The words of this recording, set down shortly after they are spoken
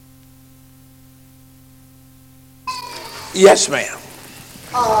Yes, ma'am.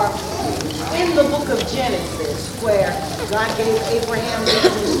 In the book of Genesis, where God gave Abraham these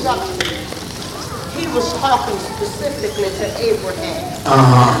instructions, he was talking specifically to Abraham.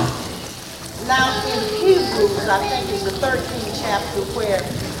 Now in Hebrews, I think it's the 13th chapter, where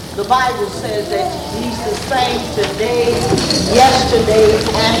the Bible says that he's the same today, yesterday,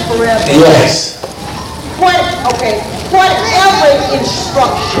 and forever. Yes. Whatever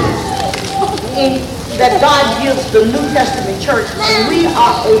instructions that God gives the New Testament church, and we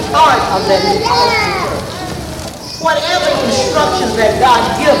are a part of that New Testament church. Whatever instructions that God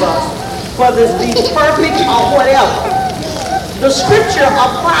gives us, whether it be perfect or whatever, the scripture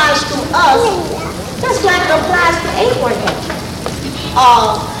applies to us just like it applies to Abraham.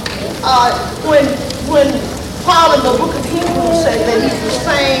 When Paul in the book of Hebrews said that he's the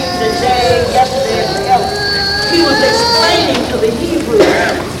same today, yesterday, and forever, he was explaining to the Hebrews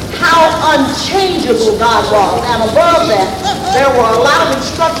how unchangeable God was. And above that, there were a lot of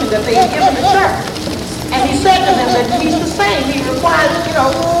instructions that they had given the church. And he said to them that he's the same. He requires,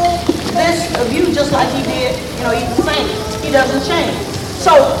 this of you just like he did, he's the same. He doesn't change.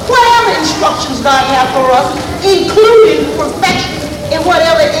 So whatever instructions God has for us, including perfection in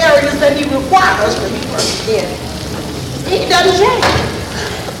whatever areas that he requires us to be perfect in, he doesn't change.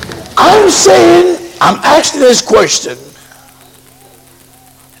 I'm asking this question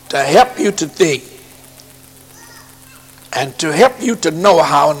to help you to think and to help you to know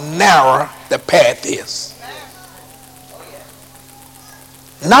how narrow the path is.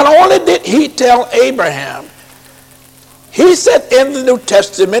 Not only did he tell Abraham, he said in the New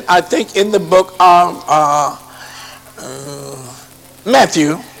Testament, I think in the book of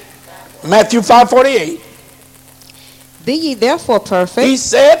Matthew 5:48. Be ye therefore perfect. He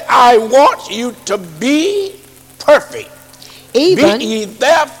said, I want you to be perfect. Even. Be ye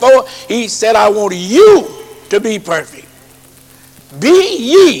therefore, he said, I want you to be perfect. Be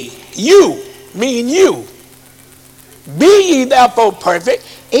ye, you, mean you. Be ye therefore perfect.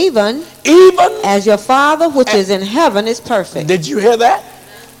 Even as your Father which is in heaven is perfect. Did you hear that?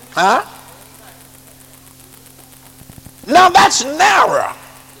 Huh? Now that's narrow.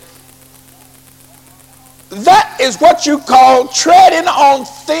 That is what you call treading on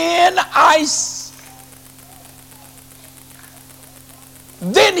thin ice.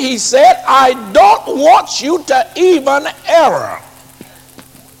 Then he said, I don't want you to even err.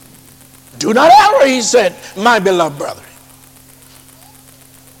 Do not err, he said, my beloved brother.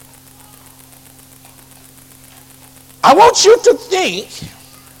 I want you to think,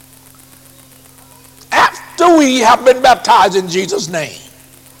 after we have been baptized in Jesus' name,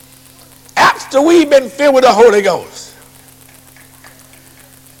 after we've been filled with the Holy Ghost,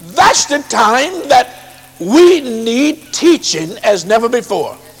 that's the time that we need teaching as never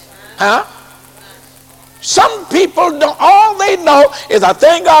before. Huh? Some people don't, all they know is I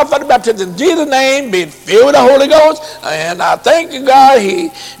thank God for the baptism in Jesus' name, being filled with the Holy Ghost, and I thank God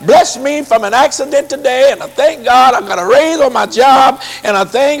he blessed me from an accident today, and I thank God I got a raise on my job, and I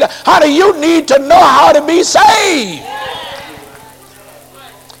thank God. How do you need to know how to be saved?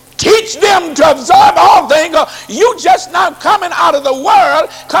 Teach them to observe all things. You just now coming out of the world,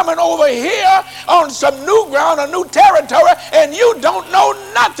 coming over here on some new ground, a new territory, and you don't know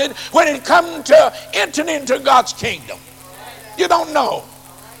nothing when it comes to entering into God's kingdom. You don't know.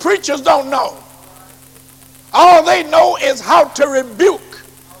 Preachers don't know. All they know is how to rebuke,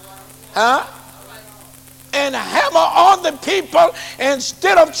 and hammer on the people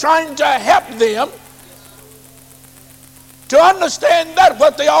instead of trying to help them to understand that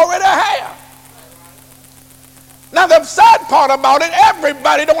what they already have. Now the sad part about it,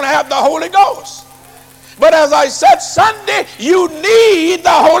 everybody don't have the Holy Ghost. But as I said Sunday, you need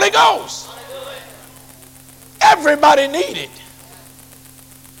the Holy Ghost. Everybody need it.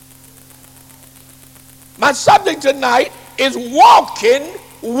 My subject tonight is walking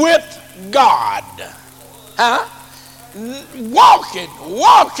with God. Walking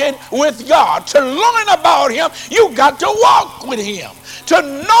with God. To learn about him, you got to walk with him. To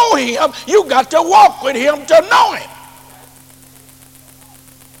know him, you got to walk with him to know him.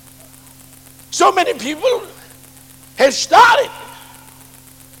 So many people have started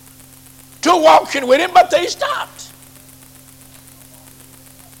to walking with him, but they stopped.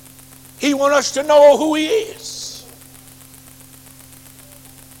 He wants us to know who he is.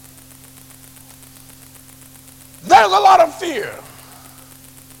 There's a lot of fear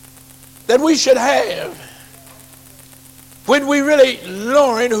that we should have when we really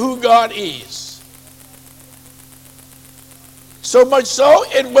learn who God is. So much so,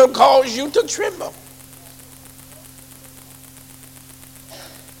 it will cause you to tremble.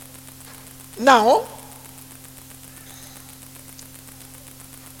 Now,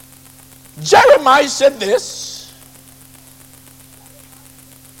 Jeremiah said this,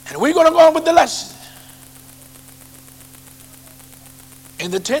 and we're going to go on with the lesson.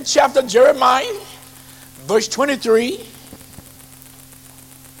 In the 10th chapter of Jeremiah, verse 23,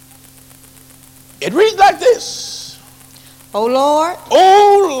 it reads like this. O Lord,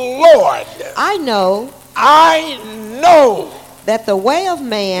 I know that the way of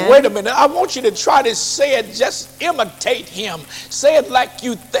man. Wait a minute. I want you to try to say it. Just imitate him. Say it like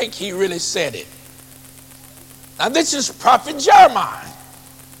you think he really said it. Now this is Prophet Jeremiah.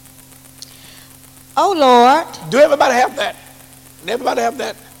 O Lord. Do everybody have that? Everybody have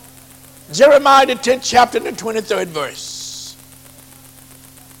that? Jeremiah, the 10th chapter, the 23rd verse.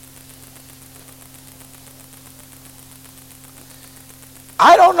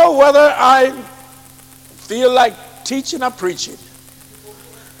 I don't know whether I feel like teaching or preaching,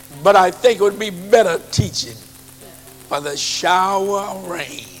 but I think it would be better teaching for the shower of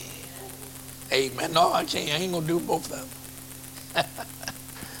rain. Amen. No, I can't. I ain't going to do both of them.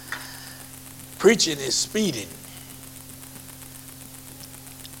 Preaching is speeding.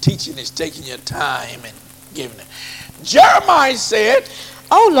 Teaching is taking your time and giving it. Jeremiah said,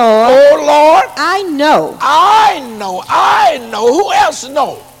 O Lord, I know. Who else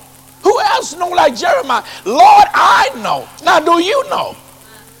know? Who else know like Jeremiah? Lord, I know. Now, do you know?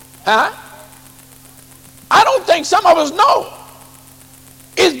 Huh? I don't think some of us know.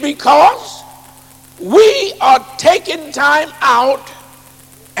 It's because we are taking time out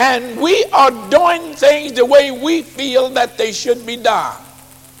and we are doing things the way we feel that they should be done.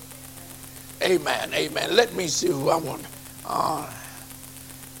 Amen, amen. Let me see who I want.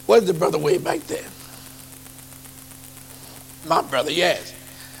 Where's the brother way back there? My brother, yes.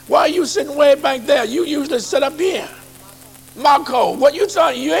 Why are you sitting way back there? You usually sit up here. Marco, what you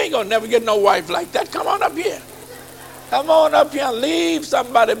talking? You ain't gonna never get no wife like that. Come on up here. Come on up here and leave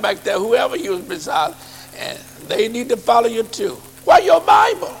somebody back there, whoever you was beside, and they need to follow you too. Why your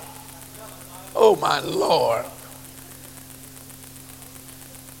Bible? Oh my Lord.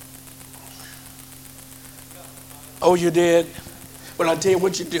 Oh, you did? Well, I'll tell you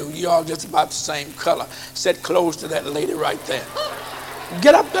what you do. You all just about the same color. Sit close to that lady right there.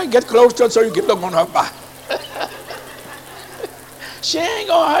 Get up there, get close to her so you can look on her back. She ain't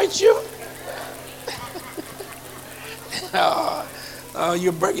gonna hurt you. Oh,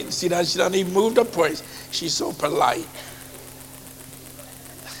 you're breaking. See that she doesn't even move the place. She's so polite.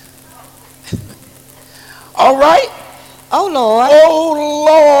 All right. Oh Lord. Oh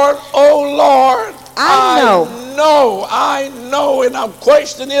Lord. Oh Lord. I know. And our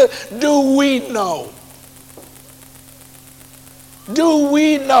question is, do we know? Do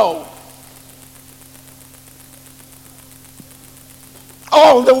we know?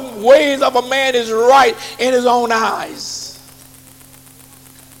 All the ways of a man is right in his own eyes.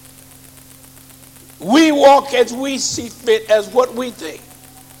 We walk as we see fit, as what we think.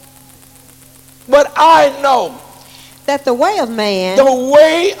 But I know that the way of man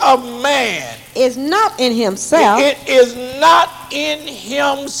is not in himself. It is not in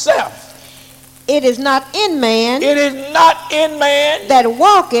himself. It is not in man. It is not in man that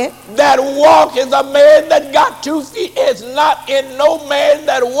walketh. That walketh a man that got 2 feet. It's not in no man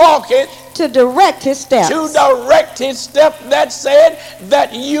that walketh to direct his steps. To direct his step. That said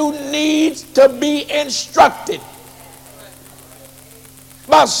that you need to be instructed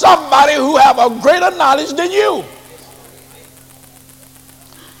by somebody who have a greater knowledge than you.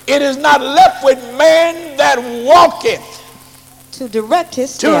 It is not left with man that walketh to direct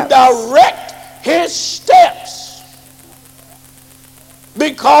his steps. To direct his steps.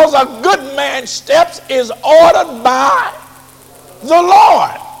 Because a good man's steps is ordered by the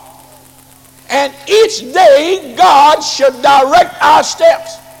Lord. And each day God should direct our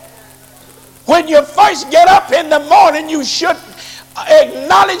steps. When you first get up in the morning, you should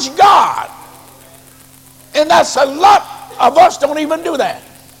acknowledge God. And that's a lot of us don't even do that.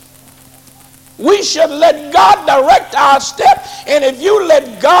 We should let God direct our step. And if you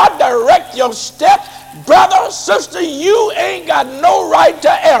let God direct your step, brother, sister, you ain't got no right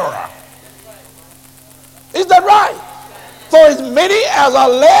to error. Is that right? For as many as are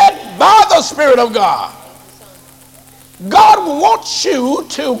led by the Spirit of God, God wants you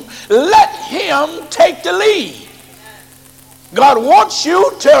to let him take the lead. God wants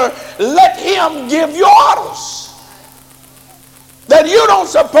you to let him give you orders. That you don't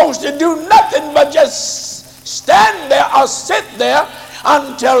supposed to do nothing but just stand there or sit there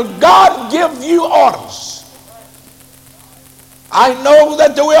until God gives you orders. I know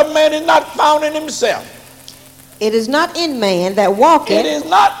that the way of man is not found in himself. It is not in man that walketh. It is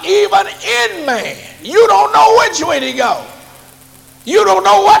not even in man. You don't know which way to go. You don't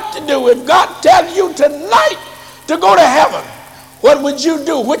know what to do. If God tells you tonight to go to heaven, what would you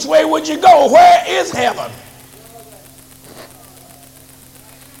do? Which way would you go? Where is heaven?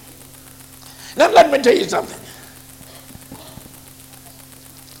 Now let me tell you something.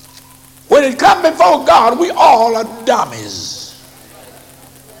 When it comes before God, we all are dummies.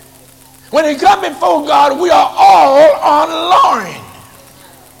 When it comes before God, we are all unlearned.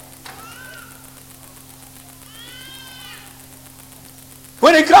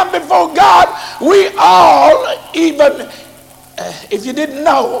 When it comes before God, we all, even if you didn't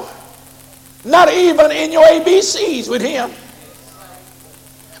know, not even in your ABCs with him.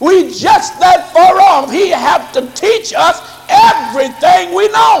 We just that far off. He have to teach us everything we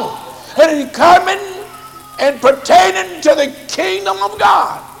know when it coming and pertaining to the kingdom of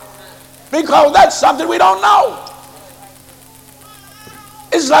God, because that's something we don't know.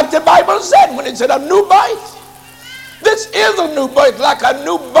 It's like the Bible said when it said a new birth. This is a new birth, like a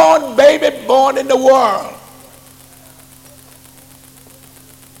newborn baby born in the world.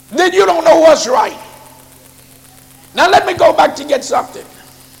 Then you don't know what's right. Now let me go back to get something.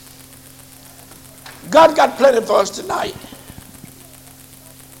 God got plenty for us tonight.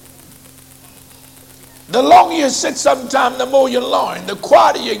 The longer you sit sometime, the more you learn. The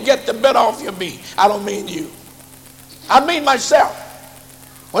quieter you get, the better off you'll be. I don't mean you. I mean myself.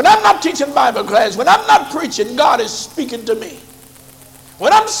 When I'm not teaching Bible class, when I'm not preaching, God is speaking to me.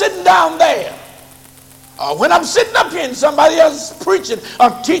 When I'm sitting down there, or when I'm sitting up here and somebody else is preaching or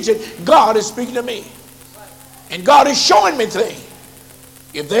teaching, God is speaking to me. And God is showing me things.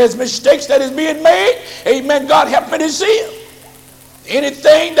 If there's mistakes that is being made, amen, God help me to see it.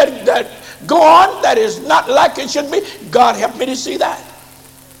 Anything that go on that is not like it should be, God help me to see that.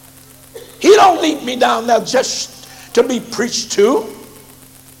 He don't leave me down there just to be preached to.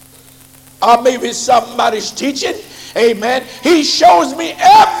 Or maybe somebody's teaching, amen. He shows me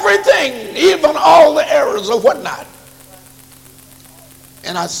everything, even all the errors or whatnot.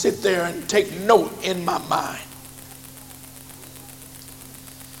 And I sit there and take note in my mind.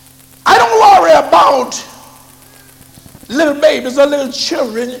 I don't worry about little babies or little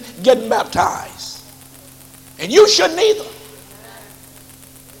children getting baptized. And you shouldn't either.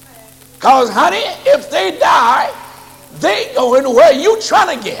 Because, honey, if they die, they going where you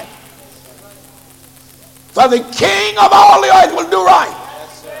trying to get. For the King of all the earth will do right.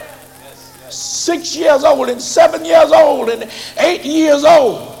 6 years old and 7 years old and 8 years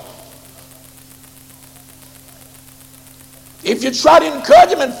old. If you try to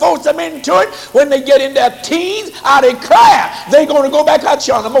encourage them and force them into it, when they get in their teens, out of cry, they're going to go back out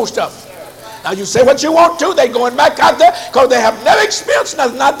yonder, most of them. Now you say what you want to, they're going back out there because they have never experienced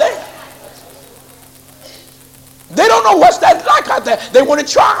nothing out there. They don't know what's that like out there. They want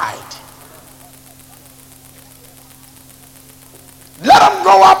to try it. Let them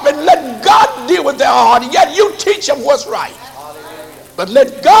grow up and let God deal with their heart. Yet you teach them what's right. But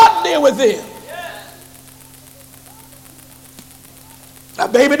let God deal with them. Now,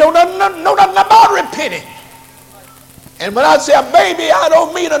 baby don't know nothing about repenting. And when I say a baby, I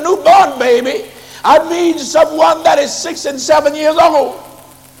don't mean a newborn baby. I mean someone that is 6 and 7 years old.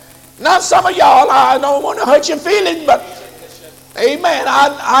 Now, some of y'all, I don't want to hurt your feelings, but amen,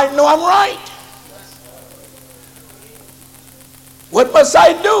 I know I'm right. What must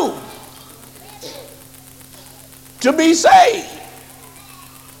I do to be saved?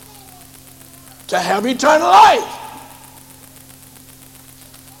 To have eternal life?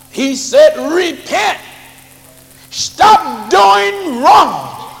 He said, repent. Stop doing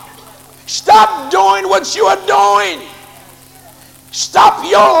wrong. Stop doing what you are doing. Stop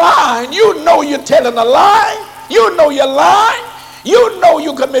your lying. You know you're telling a lie. You know you're lying. You know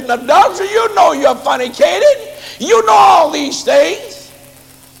you're committing adultery. You know you're fornicating. You know all these things.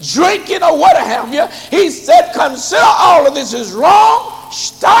 Drinking or what have you. He said, consider all of this is wrong.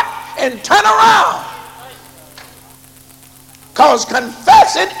 Stop and turn around. Because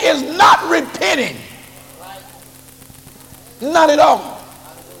confessing is not repenting. Not at all.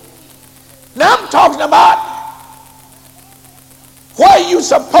 Now I'm talking about where you're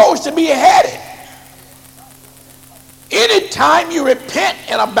supposed to be headed. Anytime you repent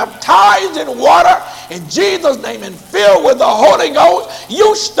and are baptized in water in Jesus' name and filled with the Holy Ghost,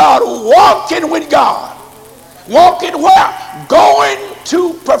 you start walking with God. Walking where? Going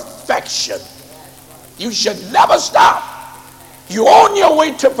to perfection. You should never stop. You're on your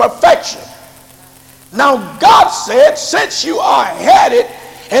way to perfection. Now God said, since you are headed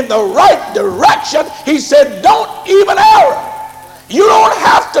in the right direction, he said, don't even err. You don't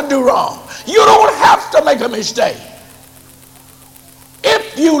have to do wrong. You don't have to make a mistake.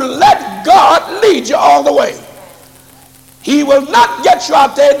 If you let God lead you all the way. He will not get you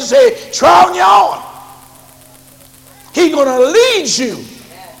out there and say, try on your own. He's going to lead you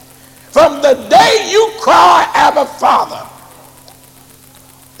from the day you cry, Abba, Father.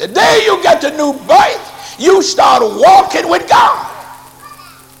 The day you get the new birth, you start walking with God.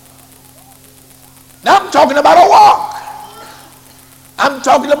 Now I'm talking about a walk. I'm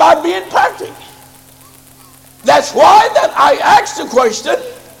talking about being perfect. That's why that I asked the question,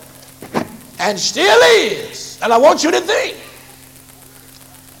 and still is, and I want you to think.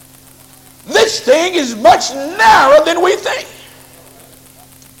 This thing is much narrower than we think.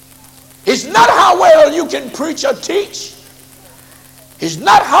 It's not how well you can preach or teach. It's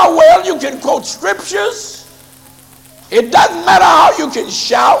not how well you can quote scriptures. It doesn't matter how you can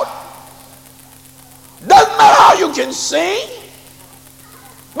shout. Doesn't matter how you can sing.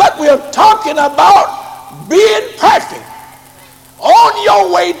 But we're talking about being perfect, on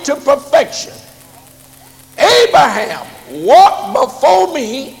your way to perfection. Abraham, walk before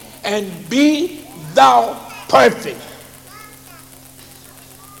me and be thou perfect.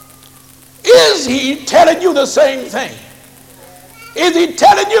 Is he telling you the same thing? Is he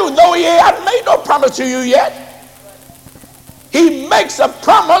telling you, though he hasn't made no promise to you yet, he makes a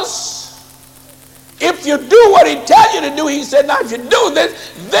promise? If you do what he tells you to do, he said, now if you do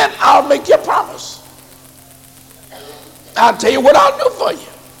this, then I'll make you a promise. I'll tell you what I'll do for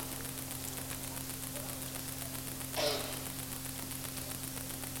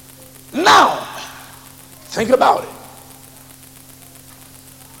you. Now, think about it.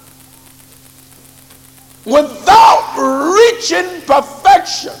 Without reaching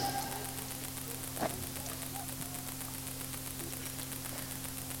perfection,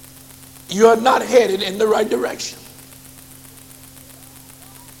 you're not headed in the right direction.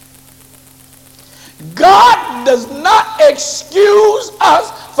 God does not excuse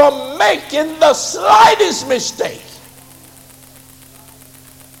us from making the slightest mistake.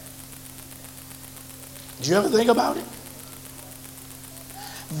 Did you ever think about it?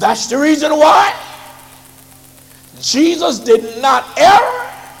 That's the reason why Jesus did not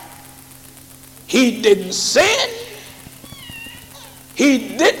err. He didn't sin.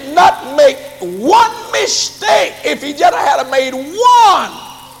 He did not make one mistake. If he just had made one,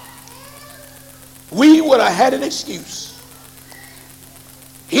 we would have had an excuse.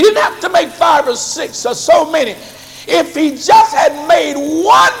 He didn't have to make 5 or 6 or so many. If he just had made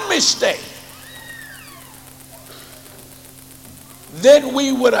one mistake, then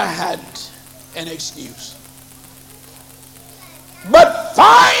we would have had an excuse. But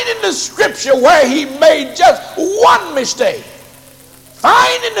find in the scripture where he made just one mistake.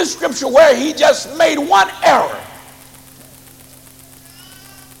 Find in the scripture where he just made one error.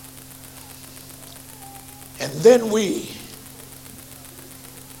 And then we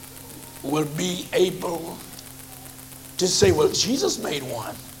will be able to say, well, Jesus made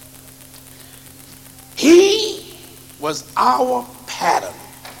one. He was our pattern.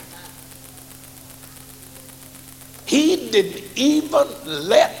 He didn't even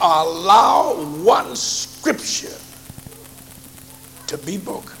let or allow one scripture to be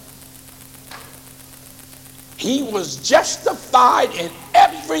broken. He was justified in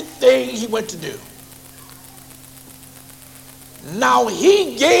everything he went to do. Now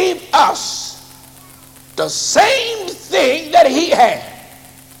he gave us the same thing that he had.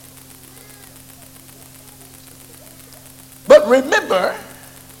 But remember,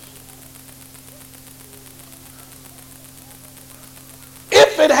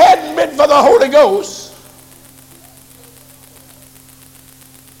 if it hadn't been for the Holy Ghost,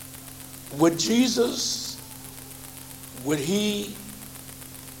 would Jesus, would he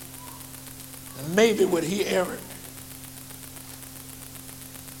err?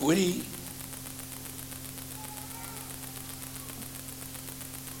 Would he?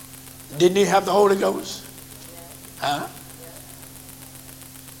 Didn't he have the Holy Ghost? Huh?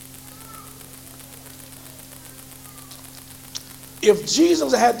 If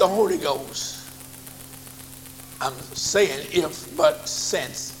Jesus had the Holy Ghost, I'm saying if, but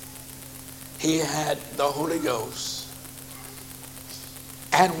since he had the Holy Ghost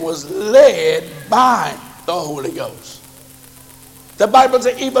and was led by the Holy Ghost. The Bible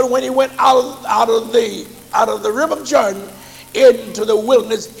says even when he went out of the river of Jordan into the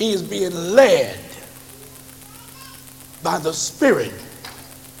wilderness, he is being led by the Spirit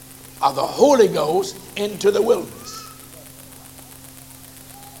of the Holy Ghost into the wilderness.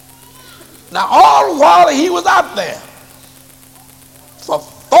 Now, all while he was out there, for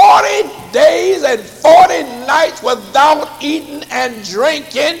 40 days and 40 nights without eating and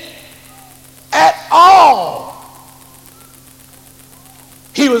drinking at all,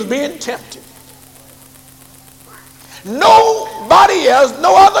 he was being tempted. Nobody else,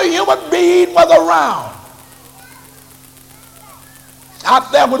 no other human being was around.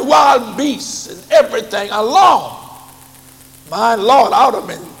 Out there with wild beasts and everything alone. My Lord, I would have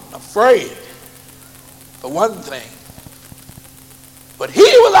been afraid for one thing. But he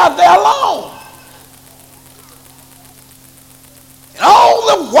was out there alone. And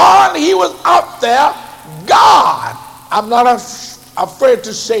all the while he was out there, God, I'm not afraid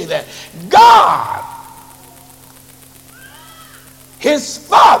to say that, God, his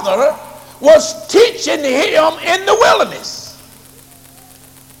father, was teaching him in the wilderness.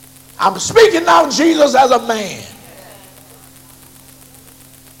 I'm speaking now Jesus as a man.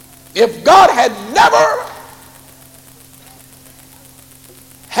 If God had never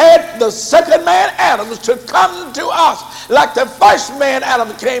had the second man Adam to come to us like the first man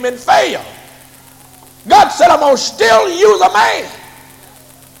Adam came and failed, God said, I'm going to still use a man.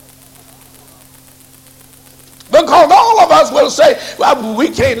 Because all of us will say, well, we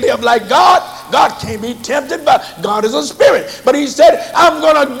can't live like God. God can't be tempted, but God is a spirit. But he said, I'm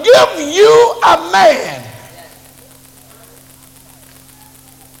going to give you a man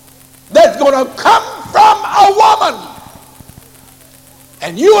that's going to come from a woman.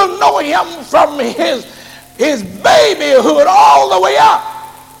 And you will know him from his babyhood all the way up.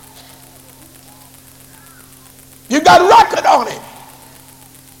 You got record on him.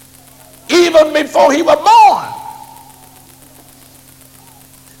 Even before he was born.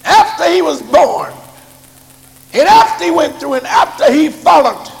 After he was born, and after he went through, and after he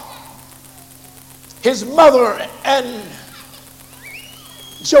followed his mother and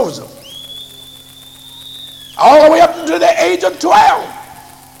Joseph, all the way up to the age of 12.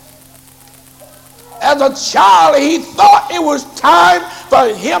 As a child, he thought it was time for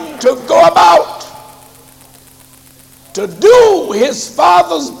him to go about to do his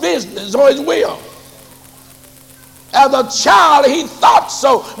father's business or his will. As a child, he thought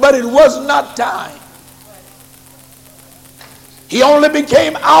so, but it was not time. He only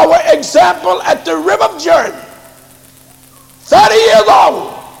became our example at the river of Jordan, 30 years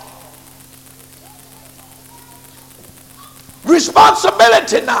old.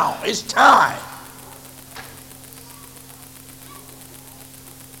 Responsibility now is time.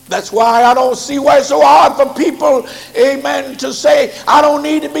 That's why I don't see why it's so hard for people, amen, to say, I don't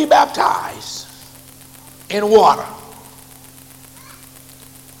need to be baptized in water.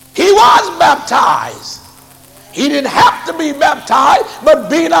 He was baptized. He didn't have to be baptized, but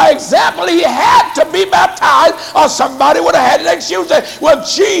being our example, he had to be baptized, or somebody would have had an excuse that, well,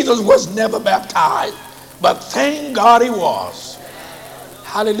 Jesus was never baptized. But thank God he was.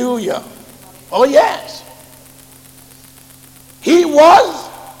 Hallelujah. Oh, yes. He was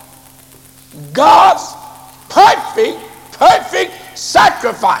God's perfect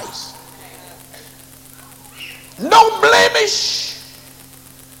sacrifice. No blemish.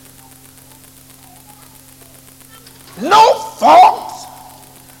 No fault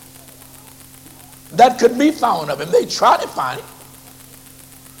that could be found of him. They tried to find it.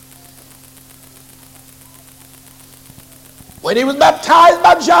 When he was baptized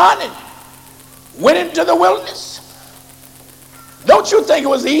by John and went into the wilderness, don't you think it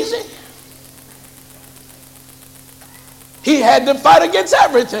was easy? He had to fight against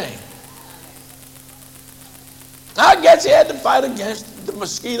everything. I guess he had to fight against the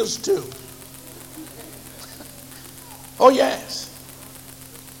mosquitoes too. Oh, yes.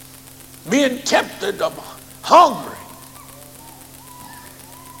 Being tempted, hungry.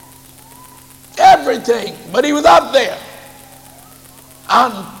 Everything. But he was up there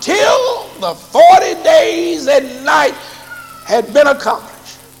until the 40 days and night had been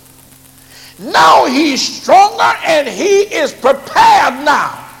accomplished. Now he's stronger and he is prepared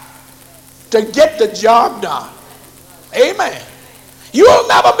now to get the job done. Amen. You'll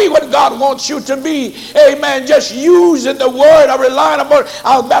never be what God wants you to be. Amen. Just using the word or relying on the word.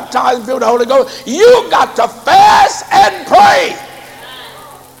 I was baptized and filled with the Holy Ghost. You got to fast and pray.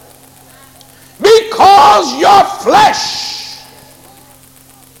 Because your flesh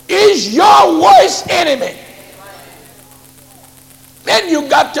is your worst enemy. Then you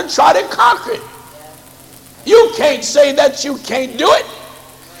got to try to conquer it. You can't say that you can't do it.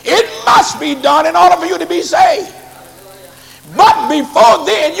 It must be done in order for you to be saved. But before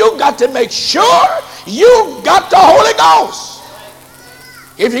then, you got to make sure you got the Holy Ghost.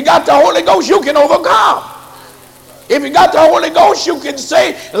 If you got the Holy Ghost, you can overcome. If you got the Holy Ghost, you can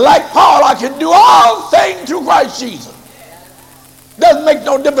say, like Paul, I can do all things through Christ Jesus. Doesn't make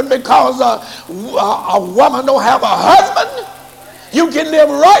no difference because a woman don't have a husband. You can live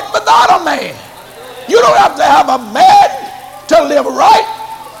right without a man. You don't have to have a man to live right.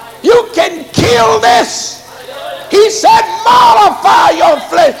 You can kill this. He said, mollify your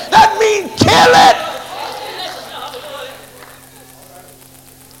flesh. That means kill it.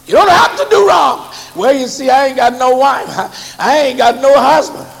 You don't have to do wrong. Well, you see, I ain't got no wife. I ain't got no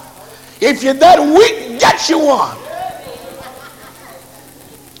husband. If you're that weak, get you one.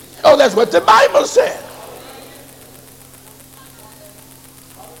 Oh, that's what the Bible said.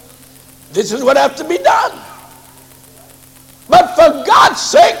 This is what has to be done. But for God's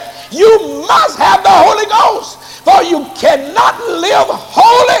sake, you must have the Holy Ghost. For you cannot live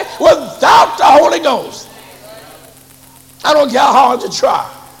holy without the Holy Ghost. I don't care how hard you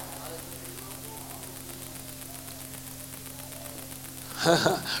try.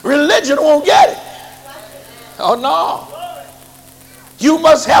 Religion won't get it. Oh no. You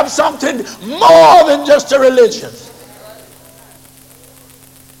must have something more than just a religion.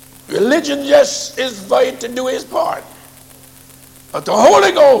 Religion just is for it to do its part. But the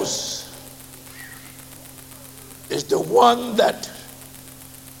Holy Ghost is the one that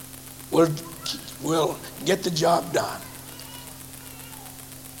will get the job done.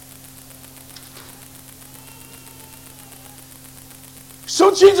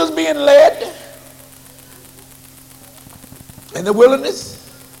 So Jesus being led in the wilderness,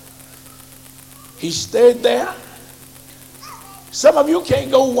 he stayed there. Some of you can't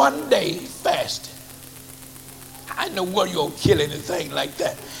go one day fasting. I know where you'll kill anything like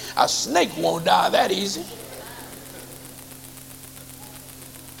that. A snake won't die that easy.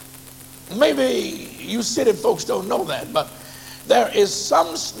 Maybe you city folks don't know that, but there is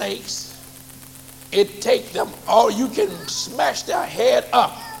some snakes, it take them all, you can smash their head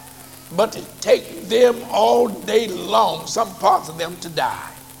up, but it take them all day long, some parts of them, to die.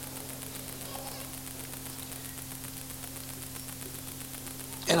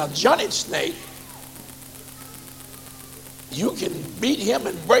 And a Johnny snake, you can beat him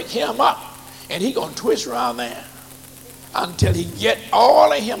and break him up, and he gonna twist around there until he get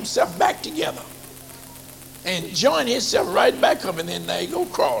all of himself back together and join himself right back up, and then there he go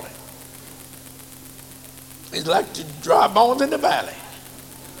crawling. It's like the dry bones in the valley.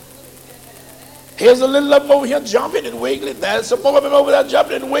 Here's a little of him over here jumping and wiggling. There's some more of him over there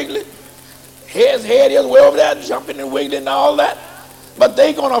jumping and wiggling. His head is way over there jumping and wiggling and all that. But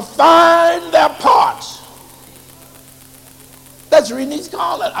they're going to find their parts. That's the reason he's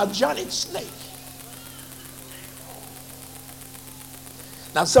called a Johnny snake.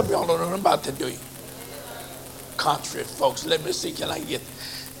 Now, some of y'all don't know about that, do you? Country folks, let me see, can I get,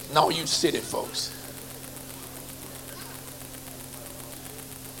 no, you city folks.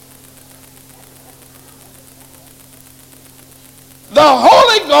 The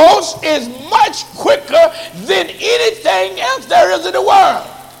Holy Ghost is much quicker than anything else there is in the world.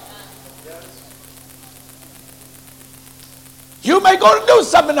 You may go to do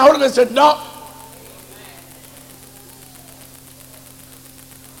something, the Holy Ghost said, no.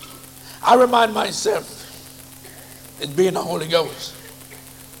 I remind myself, as being the Holy Ghost,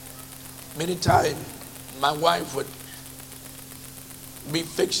 many times my wife would be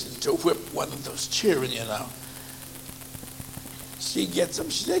fixing to whip one of those children, you know. She gets them.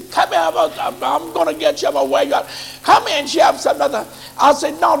 She said, come here, I'm going to get you. I'm going to wear you out. Come here and she have something. I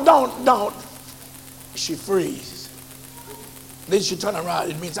said, no, don't. She freezes. Then she turn around.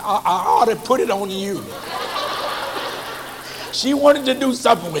 It means I ought to put it on you. She wanted to do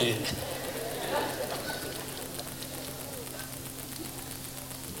something with it.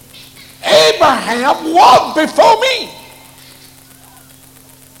 Abraham walked before me.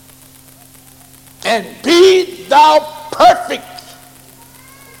 And be thou perfect.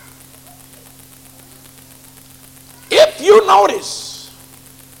 If you notice,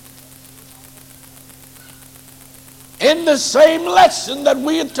 in the same lesson that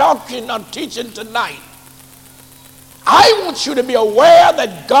we are teaching tonight, I want you to be aware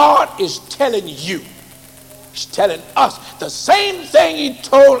that God is telling you, He's telling us the same thing He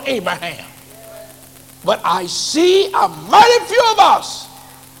told Abraham. But I see a mighty few of us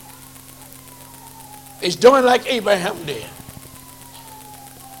is doing like Abraham did.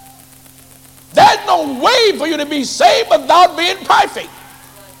 There's no way for you to be saved without being perfect.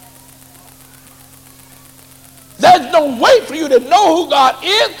 There's no way for you to know who God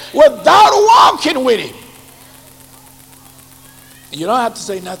is without walking with Him. You don't have to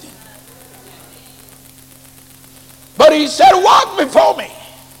say nothing. But He said, walk before me.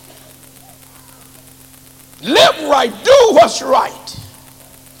 Live right. Do what's right.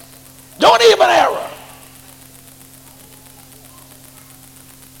 Don't even err.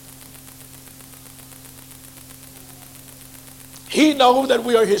 He knows that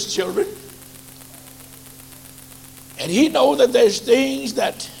we are His children. And He knows that there's things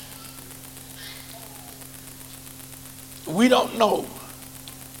that we don't know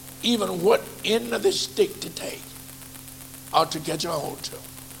even what end of the stick to take or to catch a hold to.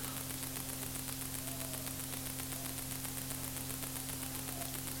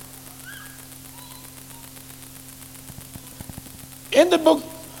 In the book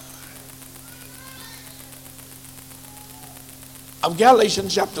of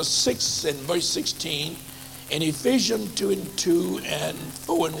Galatians chapter 6 and verse 16, and Ephesians 2 and 2 and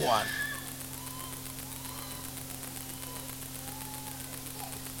 4 and 1.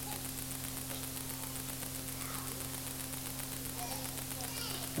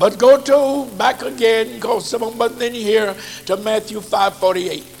 But go to, back again, go some of them in here to Matthew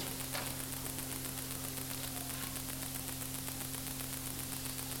 5:48.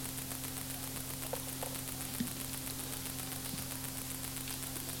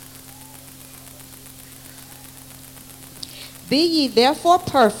 Be ye therefore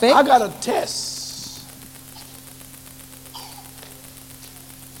perfect. I got a test.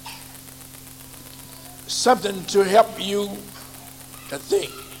 Something to help you to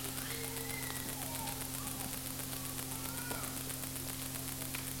think.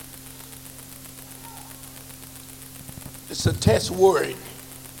 It's a test word.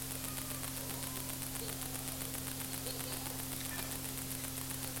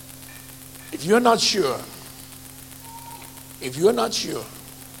 If you're not sure,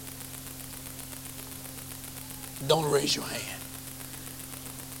 don't raise your hand.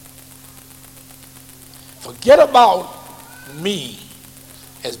 Forget about me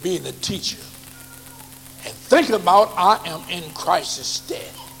as being the teacher and think about I am in Christ's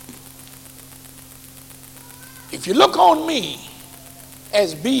stead. If you look on me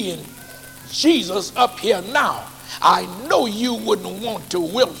as being Jesus up here now, I know you wouldn't want to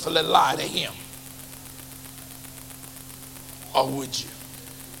willfully lie to him. Or would you?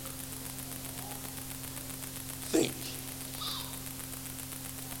 Think.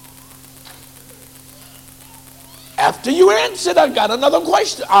 After you answered, I got another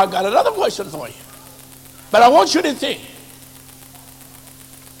question. For you. But I want you to think.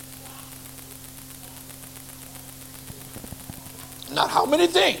 Not how many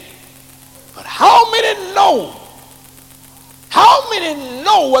think, but how many know? How many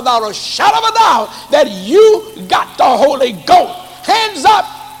know without a shadow of a doubt that you got the Holy Ghost? Hands up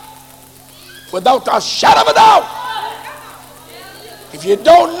without a shadow of a doubt. If you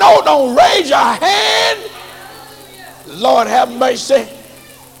don't know, don't raise your hand. Lord have mercy.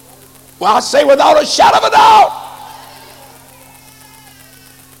 Well, I say without a shadow of a doubt.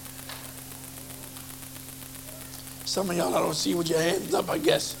 Some of y'all, I don't see with your hands up, I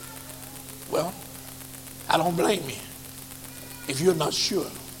guess. Well, I don't blame you if you're not sure.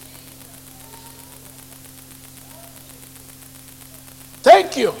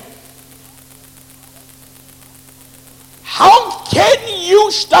 Thank you. How can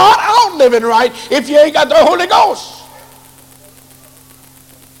you start out living right if you ain't got the Holy Ghost?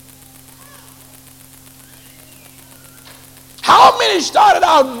 How many started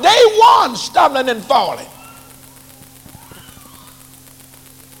out day one stumbling and falling?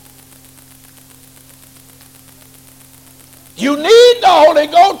 You need the Holy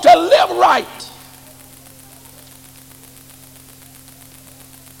Ghost to live right.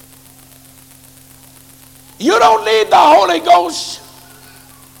 You don't need the Holy Ghost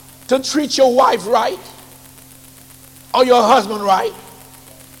to treat your wife right or your husband right.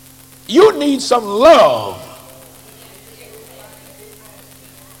 You need some love.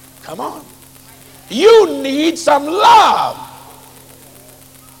 Come on. You need some love.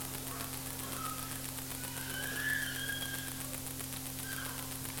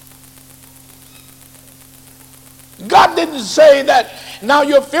 God didn't say that now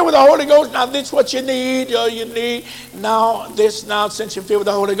you're filled with the Holy Ghost, now this is what you need, or you need now this, now since you're filled with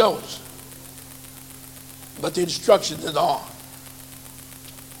the Holy Ghost. But the instructions is on.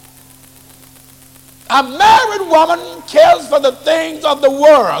 A married woman cares for the things of the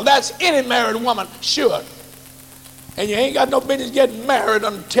world. That's any married woman should. And you ain't got no business getting married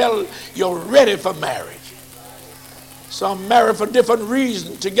until you're ready for marriage. Some married for different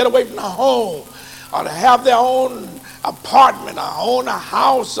reasons, to get away from the home, or to have their own apartment, or own a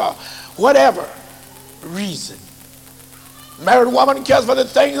house, or whatever reason. Married woman cares for the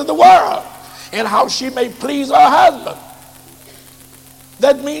things of the world and how she may please her husband.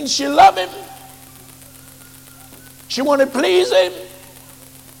 That means she loves him. She want to please him.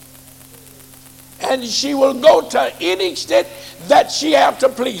 And she will go to any extent that she have to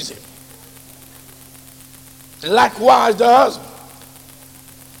please him. Likewise the husband.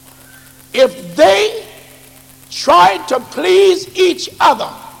 If they try to please each other,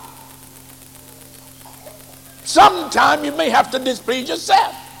 Sometimes you may have to displease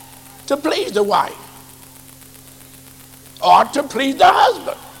yourself to please the wife or to please the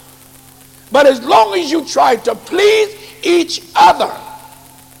husband. But as long as you try to please each other,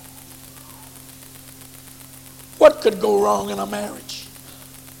 what could go wrong in a marriage?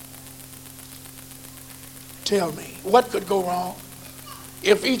 Tell me, what could go wrong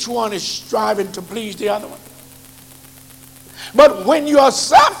if each one is striving to please the other one? But when you are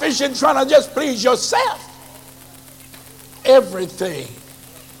selfish and trying to just please yourself, everything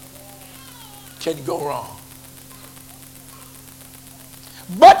can go wrong.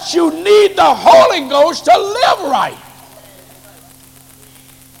 But you need the Holy Ghost to live right.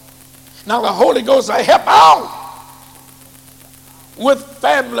 Now the Holy Ghost will help out with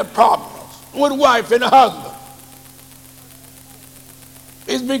family problems, with wife and husband.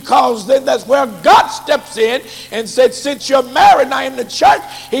 It's because then that's where God steps in and said, since you're married now in the church,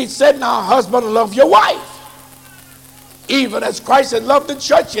 he said, now husband, love your wife, even as Christ had loved the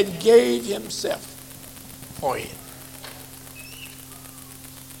church and gave himself for it.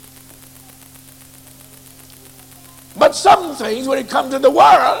 But some things, when it comes to the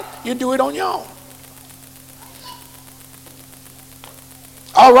world, you do it on your own.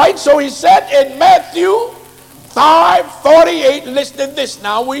 All right, so he said in Matthew 5:48, listen to this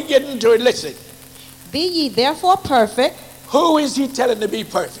now, we get into it, listen. Be ye therefore perfect. Who is he telling to be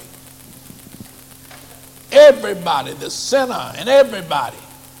perfect? Everybody, the sinner and everybody.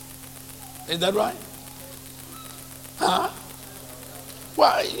 Is that right? Huh?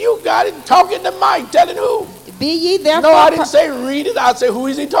 Well, you got it, talking to Mike, telling who? Be ye therefore No, I didn't say read it, I said who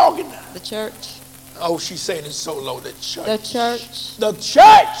is he talking to? the church. Oh, she's saying it so low, the church. The church. The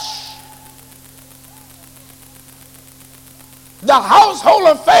church. The household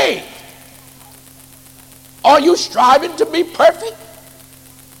of faith. Are you striving to be perfect?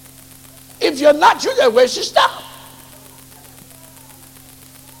 If you're not, you got where you stop.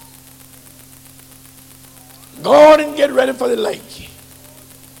 Go on and get ready for the lake.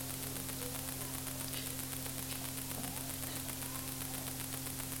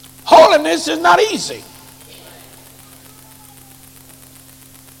 Holiness is not easy.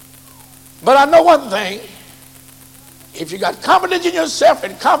 But I know one thing. If you got confidence in yourself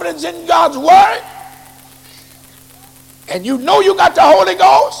and confidence in God's word, and you know you got the Holy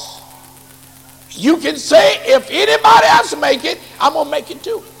Ghost, you can say, if anybody else make it, I'm going to make it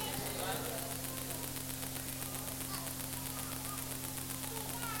too.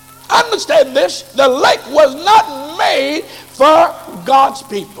 Understand this, the lake was not made for God's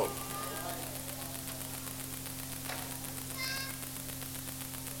people.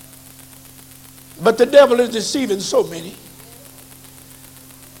 But the devil is deceiving so many.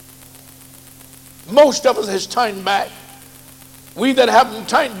 Most of us has turned back. We that haven't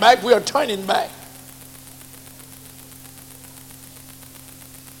turned back, we are turning back.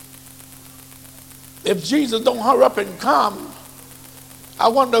 If Jesus don't hurry up and come, I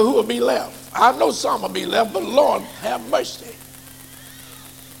wonder who will be left. I know some will be left, but Lord have mercy.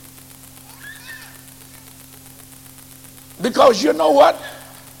 Because you know what?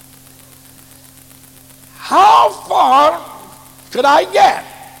 How far could I get?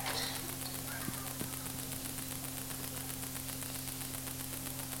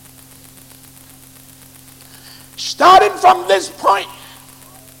 Starting from this point,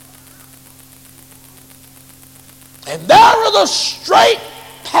 and there is a straight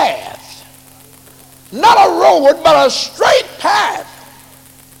path, not a road, but a straight path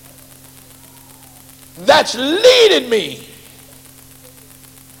that's leading me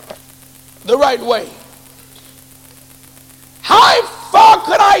the right way. How far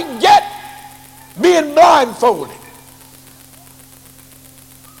could I get being blindfolded?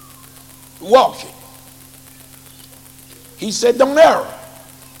 Walking. He said, don't err.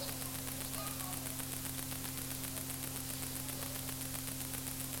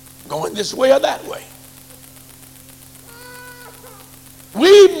 Going this way or that way.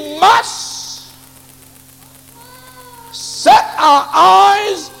 We must set our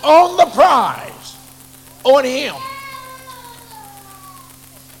eyes on the prize, on him,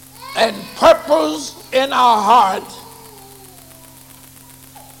 and purpose in our heart,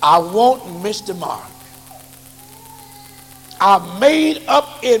 I won't miss the mark. I've made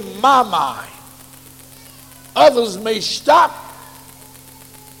up in my mind. Others may stop.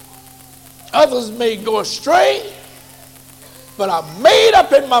 Others may go astray. But I've made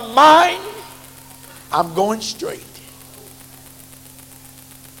up in my mind, I'm going straight.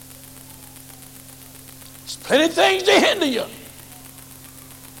 There's plenty of things to hinder you.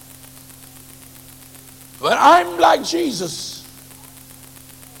 But I'm like Jesus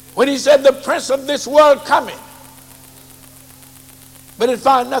when he said, the prince of this world cometh, but it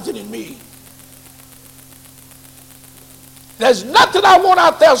find nothing in me. There's nothing I want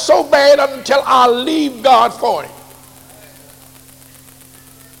out there so bad until I leave God for it.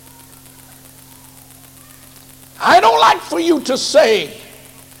 I don't like for you to say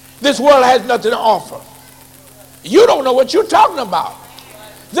this world has nothing to offer. You don't know what you're talking about.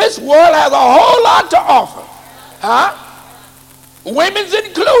 This world has a whole lot to offer. Huh? Women's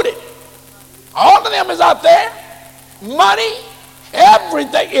included. All of them is out there. Money,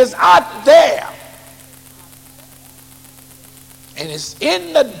 everything is out there. And it's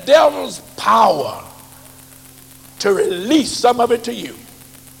in the devil's power to release some of it to you.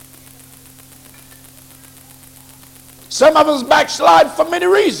 Some of us backslide for many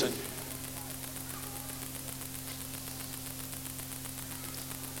reasons.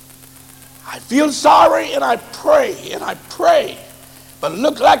 I feel sorry and I pray and I pray. But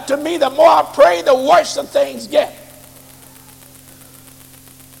look like to me, the more I pray, the worse the things get.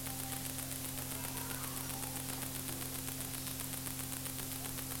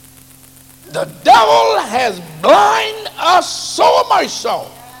 The devil has blinded us so much so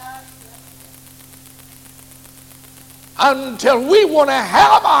until we want to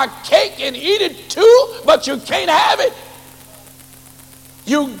have our cake and eat it too, but you can't have it.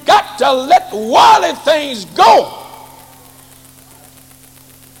 You got to let worldly things go.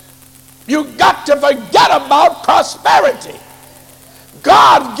 You got to forget about prosperity.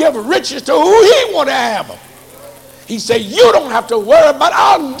 God gives riches to who he want to have them. He said, you don't have to worry about it.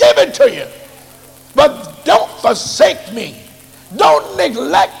 I'll give it to you. But don't forsake me. Don't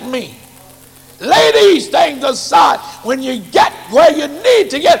neglect me. Lay these things aside. When you get where you need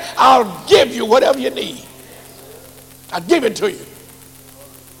to get, I'll give you whatever you need. I'll give it to you.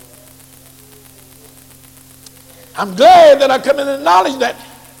 I'm glad that I come in the knowledge that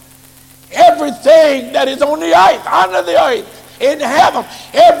everything that is on the earth, under the earth, in heaven,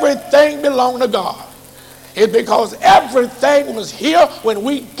 everything belongs to God. It's because everything was here when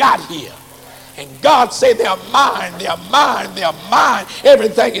we got here. And God said, they're mine, they're mine, they're mine.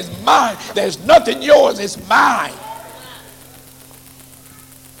 Everything is mine. There's nothing yours, it's mine.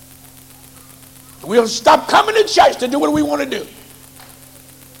 We'll stop coming to church to do what we want to do.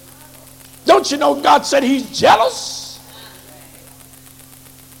 Don't you know God said he's jealous?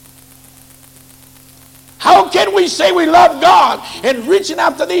 How can we say we love God and reaching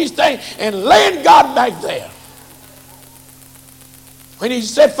after these things and laying God back there? When he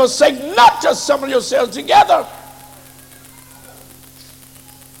said, forsake not to assemble yourselves together.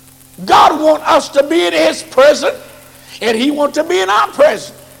 God wants us to be in his presence, and he wants to be in our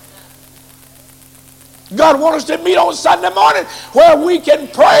presence. God wants us to meet on Sunday morning where we can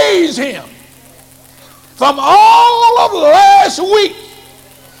praise him. From all of last week,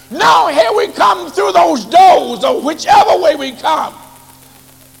 now here we come through those doors, or whichever way we come,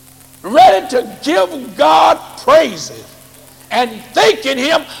 ready to give God praises and thanking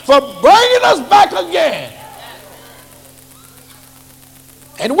him for bringing us back again.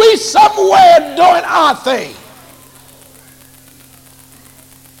 And we somewhere doing our thing.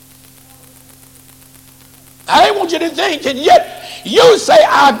 I didn't want you to think, and yet you say,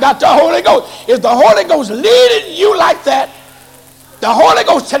 I got the Holy Ghost. If the Holy Ghost leading you like that, the Holy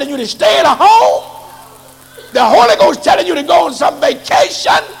Ghost telling you to stay at home, the Holy Ghost telling you to go on some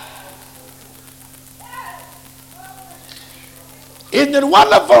vacation, isn't it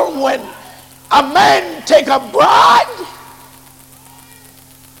wonderful when a man take a bride,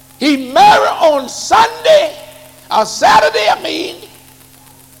 he marry on Sunday, or Saturday,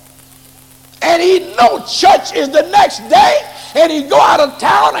 and he know church is the next day, and he go out of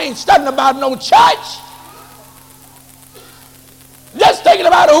town, ain't studying about no church, just thinking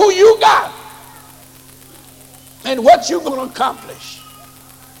about who you got and what you're going to accomplish.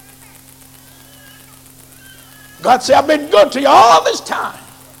 God said, I've been good to you all this time.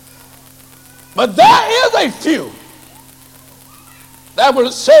 But there is a few that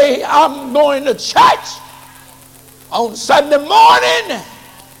will say, I'm going to church on Sunday morning,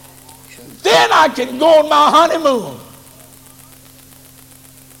 and then I can go on my honeymoon.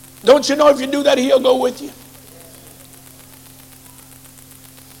 Don't you know if you do that, he'll go with you?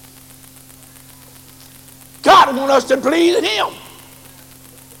 God wants us to please him.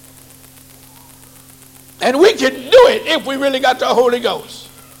 And we can do it if we really got the Holy Ghost.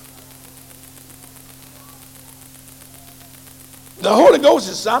 The Holy Ghost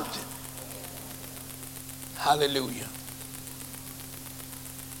is something. Hallelujah.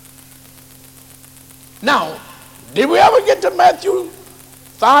 Now, did we ever get to Matthew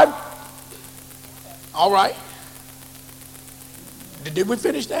 5? All right. Did we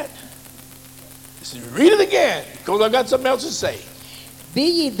finish that? Let's read it again, because I got something else to say. Be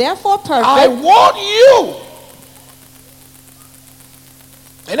ye therefore perfect. I want you.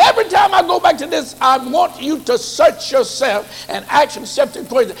 And every time I go back to this, I want you to search yourself and ask yourself the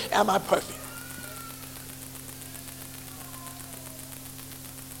question, am I perfect?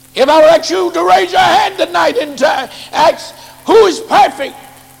 If I would ask you to raise your hand tonight and to ask who is perfect,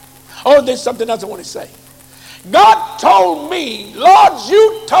 oh, there's something else I want to say. God told me, Lord,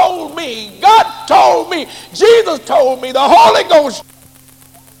 you told me, God told me, Jesus told me, the Holy Ghost.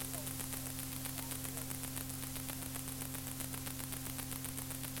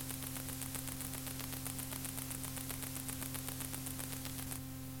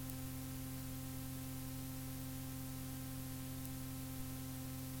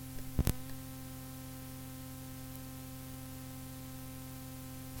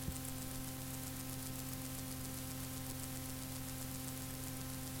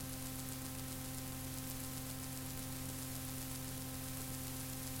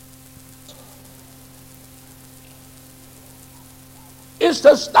 Is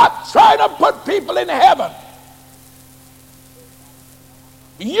to stop trying to put people in heaven.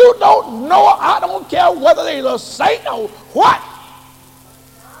 You don't know, I don't care whether they're a saint or what.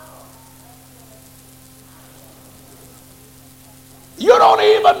 You don't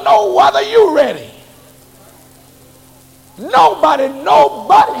even know whether you're ready. Nobody knows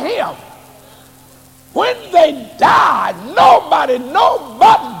but him. When they die, nobody knows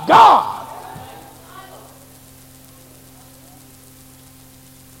but God.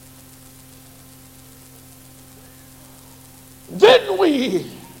 Then we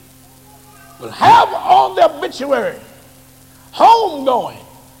will have on the obituary, home going.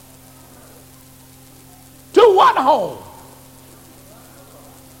 To what home?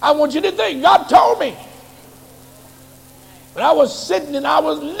 I want you to think, God told me. But I was sitting and I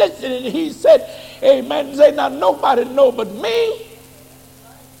was listening and he said, amen, say, now nobody know but me.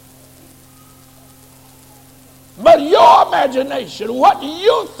 But your imagination, what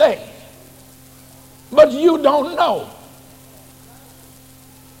you think, but you don't know.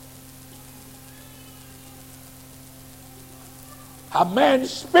 A man's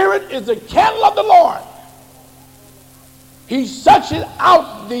spirit is the candle of the Lord. He searches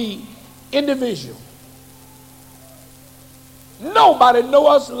out the individual. Nobody knows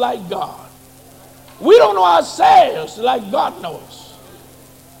us like God. We don't know ourselves like God knows.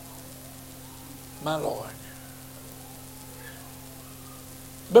 My Lord.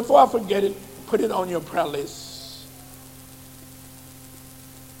 Before I forget it, put it on your prayer list.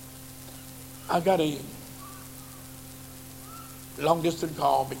 I got a long distance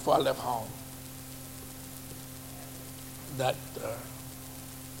call before I left home that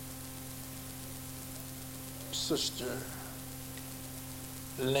Sister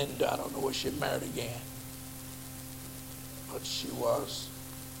Linda, I don't know where she married again, but she was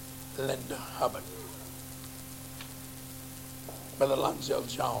Linda Hubbard, Brother Lonzel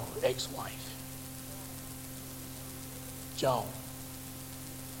Jones, ex-wife. Joan.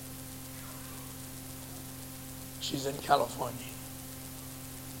 She's in California.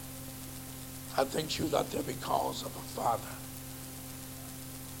 I think she was out there because of her father.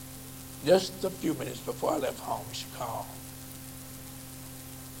 Just a few minutes before I left home, she called.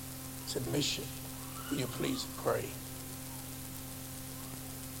 Said, Mission, will you please pray?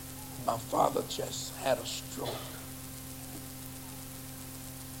 My father just had a stroke.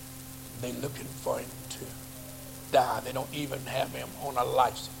 They're looking for him to die. They don't even have him on a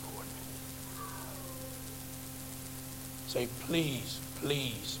life support. Say, please,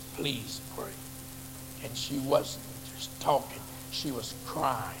 please, please pray. And she wasn't just talking, she was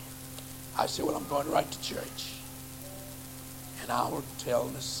crying. I said, well, I'm going right to church. And I will tell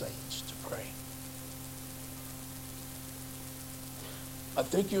the saints to pray. I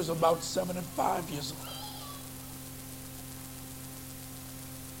think he was about 75 years old.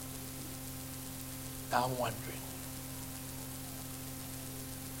 Now I'm wondering,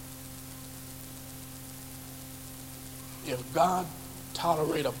 if God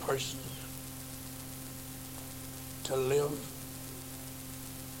tolerate a person to live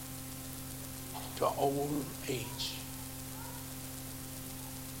to an old age,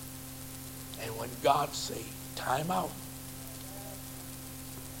 and when God say, time out,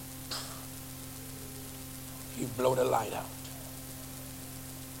 he blow the light out.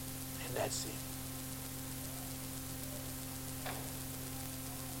 And that's it.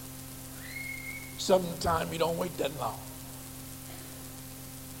 Sometimes you don't wait that long.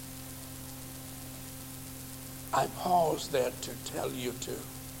 I pause there to tell you to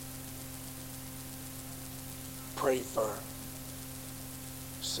pray for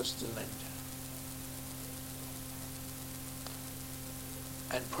Sister Linda.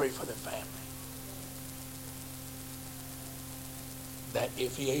 and pray for the family. That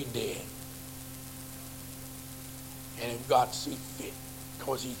if he ain't dead, and if God see fit,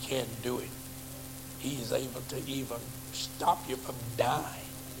 because he can do it, he is able to even stop you from dying,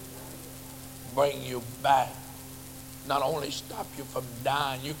 bring you back. Not only stop you from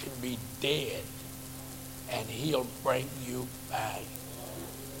dying, you can be dead, and he'll bring you back.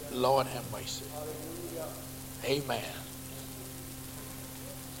 Lord have mercy. Amen.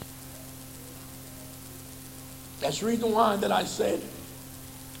 That's the reason why that I said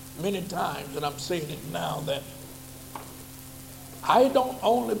many times, and I'm saying it now, that I don't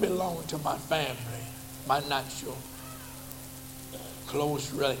only belong to my family, my natural,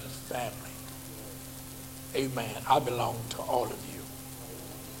 close relative family. Amen. I belong to all of you.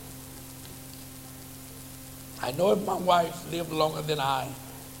 I know if my wife lived longer than I,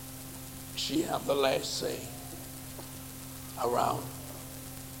 she have the last say around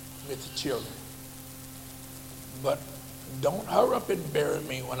with the children. But don't hurry up and bury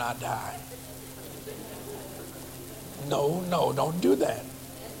me when I die. No, don't do that.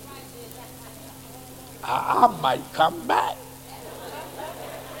 I might come back.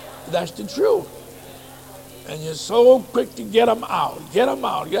 That's the truth. And you're so quick to get them out. Get them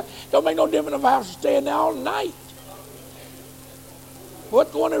out. Don't make no difference if I have to stay in there all night.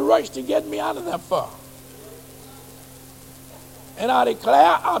 What's going to rush to get me out of there for? And I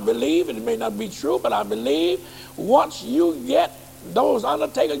declare, I believe, it may not be true, but I believe once you get, those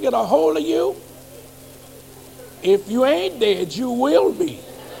undertakers get a hold of you, if you ain't dead, you will be.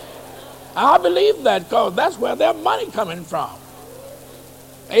 I believe that because that's where their money coming from.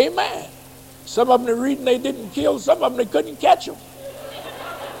 Amen. Some of them the reason they didn't kill, some of them they couldn't catch them.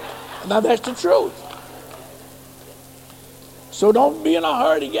 Now that's the truth. So don't be in a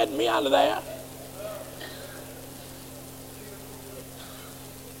hurry to get me out of there.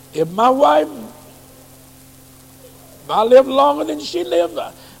 If my wife, if I live longer than she lived,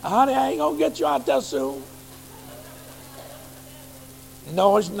 honey, I ain't gonna get you out there soon.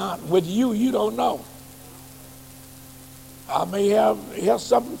 No, it's not. With you, you don't know. I may have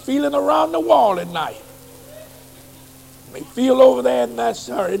something feeling around the wall at night. May feel over there, and that's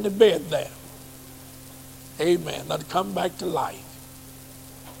her in the bed there. Amen. Not come back to life.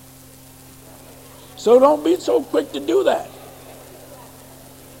 So don't be so quick to do that.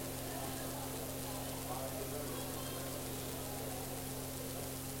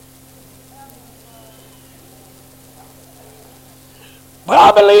 But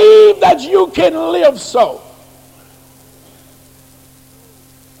I believe that you can live so.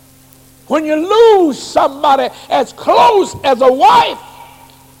 When you lose somebody as close as a wife,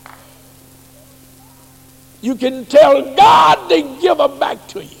 you can tell God to give her back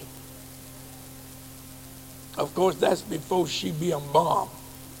to you. Of course, that's before she be embalmed.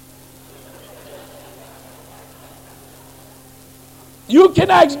 You can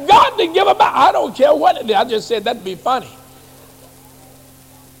ask God to give her back. I don't care what it is. I just said that'd be funny.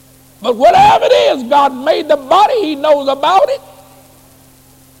 But whatever it is, God made the body. He knows about it.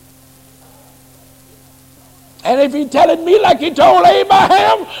 And if he's telling me like he told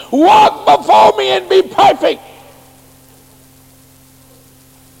Abraham, walk before me and be perfect.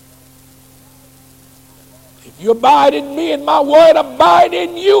 If you abide in me and my word abide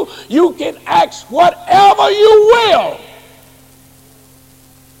in you, you can ask whatever you will.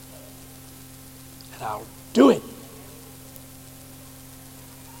 And I'll do it.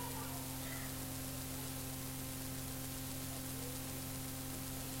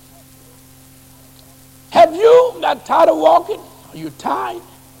 Have you got tired of walking? Are you tired?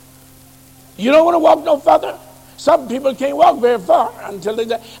 You don't want to walk no further? Some people can't walk very far until they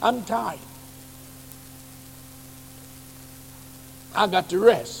say, I'm tired. I got to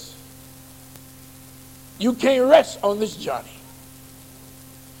rest. You can't rest on this journey.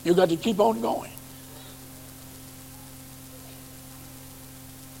 You got to keep on going.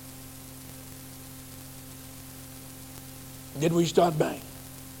 Did we start back?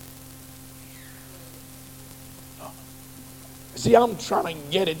 See, I'm trying to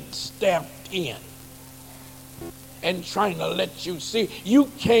get it stamped in and trying to let you see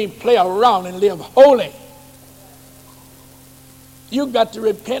you can't play around and live holy. You got to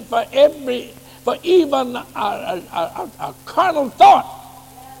repent for even a carnal thought.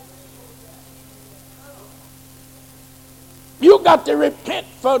 You got to repent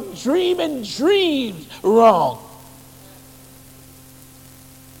for dreaming dreams wrong.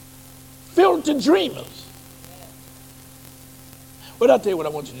 Filthy dreamers. But I'll tell you what I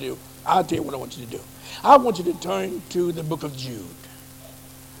want you to do. I'll tell you what I want you to do. I want you to turn to the book of Jude.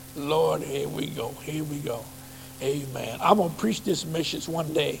 Lord, here we go. Here we go. Amen. I'm going to preach this message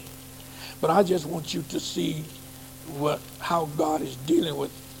one day, but I just want you to see how God is dealing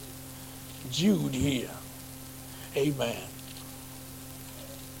with Jude here. Amen.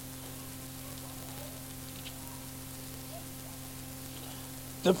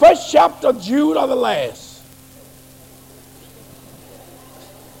 The first chapter of Jude or the last?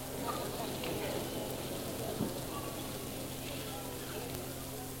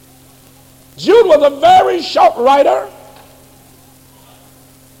 Jude was a very short writer,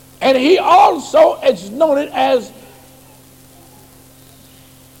 and he also is known as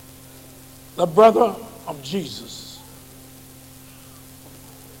the brother of Jesus.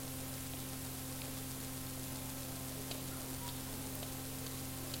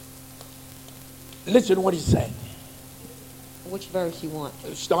 Listen to what he's saying. Which verse you want?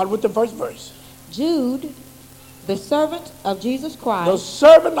 Start with the first verse. Jude, the servant of Jesus Christ. The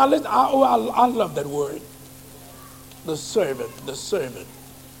servant, now listen, I love that word. The servant, the servant.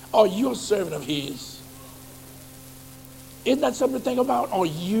 Are you a servant of his? Isn't that something to think about? Are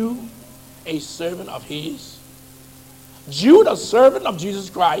you a servant of his? Jude, a servant of Jesus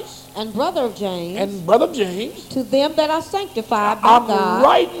Christ. And brother of James. And brother of James. To them that are sanctified by God. I'm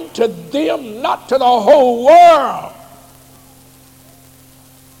writing to them, not to the whole world.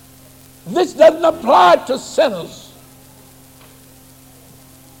 This doesn't apply to sinners,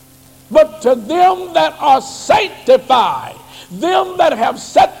 but to them that are sanctified, them that have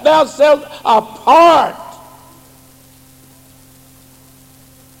set themselves apart.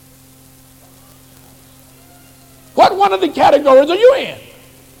 What one of the categories are you in?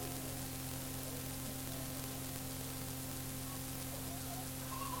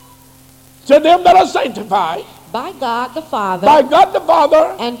 To them that are sanctified. By God the Father. By God the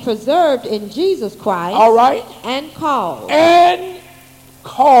Father. And preserved in Jesus Christ. All right. And called. And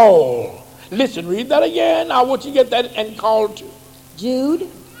called. Listen, read that again. I want you to get that and called to. Jude,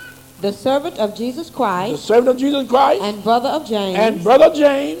 the servant of Jesus Christ. The servant of Jesus Christ. And brother of James. And brother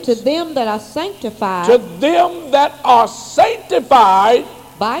James. To them that are sanctified. To them that are sanctified.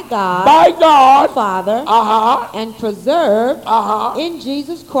 By God. By God. The Father. And preserved. In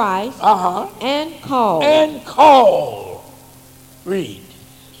Jesus Christ. And called. And called. Read.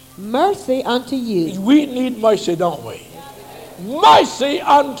 Mercy unto you. We need mercy, don't we? Mercy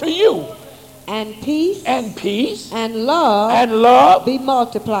unto you. And peace. And peace. And love. And love. Be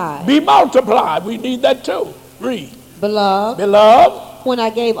multiplied. Be multiplied. We need that too. Read. Beloved. Beloved. When I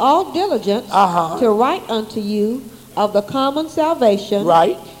gave all diligence to write unto you of the common salvation.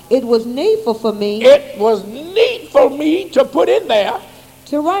 Right. It was needful for me. It was needful for me to put in there.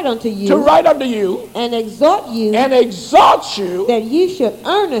 To write unto you. To write unto you. And exhort you. And exhort you. That you should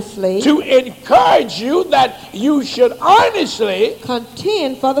earnestly. To encourage you that you should earnestly.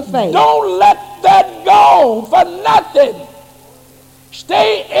 Contend for the faith. Don't let that go for nothing.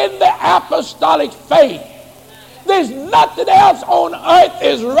 Stay in the apostolic faith. There's nothing else on earth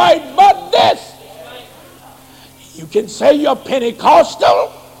is right but this. You can say you're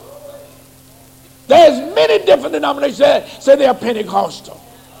Pentecostal. There's many different denominations that say they're Pentecostal.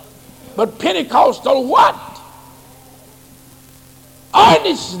 But Pentecostal what?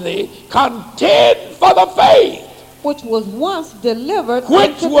 Earnestly contend for the faith. Which was once delivered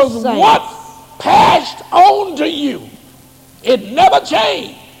which was once passed on to you. It never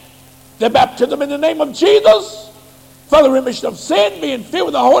changed. The baptism in the name of Jesus for the remission of sin, being filled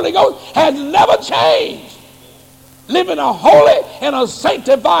with the Holy Ghost, has never changed. Living a holy and a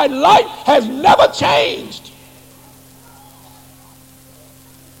sanctified life has never changed.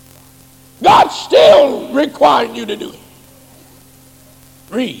 God's still requiring you to do it.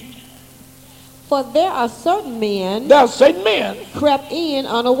 Read. For there are certain men. There are certain men. Crept in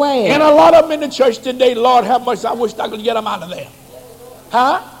unaware. And a lot of them in the church today, Lord have mercy, I wish I could get them out of there.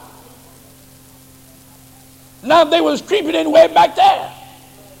 Huh? Now they was creeping in way back there.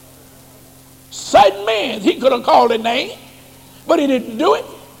 Certain men, he could have called a name, but he didn't do it.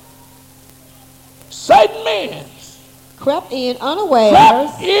 Certain men crept in unaware.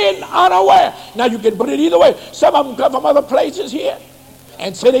 Crept in unaware. Now you can put it either way. Some of them come from other places here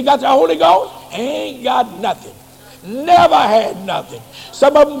and say they got the Holy Ghost, ain't got nothing. Never had nothing.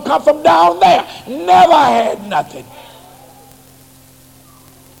 Some of them come from down there, never had nothing.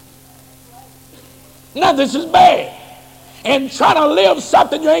 Now this is bad. And trying to live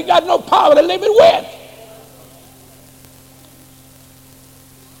something you ain't got no power to live it with.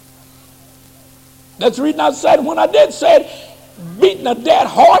 That's the reason I said when I did say beating a dead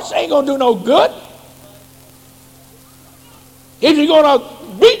horse ain't gonna do no good. If you're gonna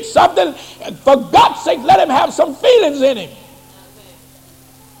beat something, for God's sake, let him have some feelings in him.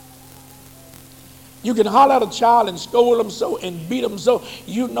 You can holler at a child and scold them so and beat them so,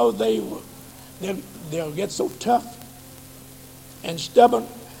 you know they'll get so tough and stubborn.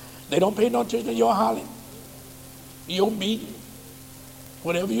 They don't pay no attention to your hollering, your beating,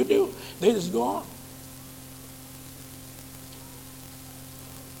 whatever you do. They just go on.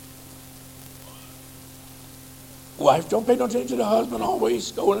 Wife don't pay no attention to the husband, always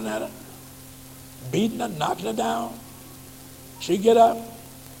scolding at her, beating her, knocking her down. She get up.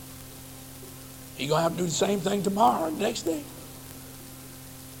 You're going to have to do the same thing tomorrow, next day.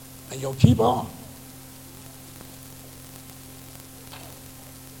 And you'll keep on.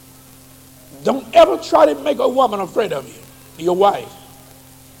 Don't ever try to make a woman afraid of you, your wife,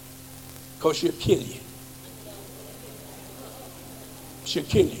 because she'll kill you. She'll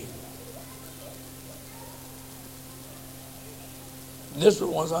kill you. This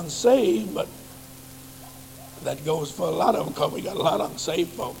one was unsaved, but that goes for a lot of them because we got a lot of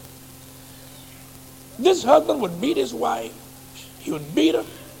unsaved folk. This husband would beat his wife. He would beat her.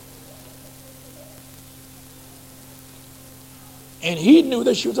 And he knew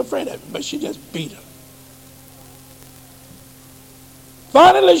that she was afraid of him, but she just beat her.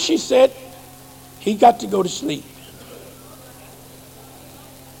 Finally, she said, he got to go to sleep.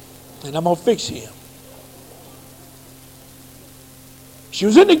 And I'm going to fix him. She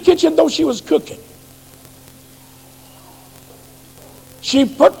was in the kitchen, though she was cooking. She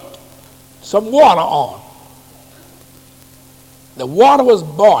put some water on. The water was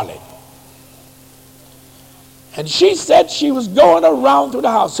boiling. And she said she was going around through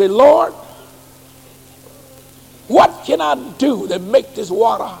the house, say, Lord, what can I do to make this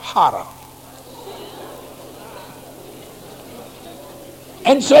water hotter?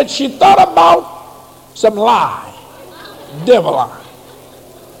 And said she thought about some lye, devil lye.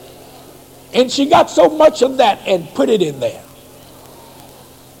 And she got so much of that and put it in there.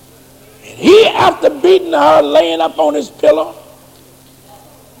 And he, after beating her, laying up on his pillow,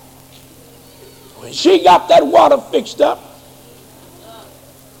 when she got that water fixed up,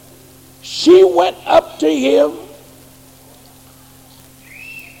 she went up to him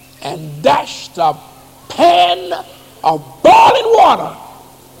and dashed a pan of boiling water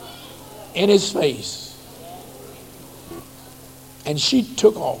in his face. And she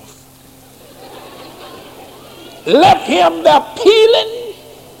took off. Left him there peeling,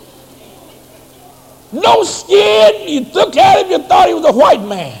 no skin. You looked at him, you thought he was a white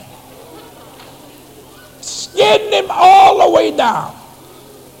man. Skinned him all the way down.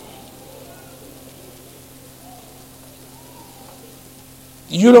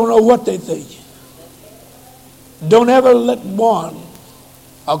 You don't know what they think. Don't ever let one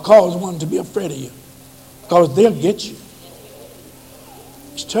or cause one to be afraid of you, because they'll get you.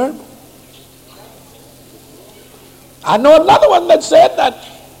 It's terrible. I know another one that said that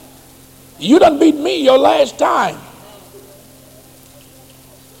you done beat me your last time.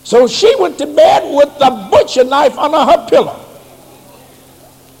 So she went to bed with the butcher knife under her pillow.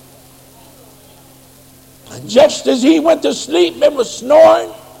 And just as he went to sleep and was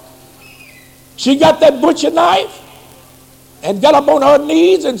snoring, she got that butcher knife and got up on her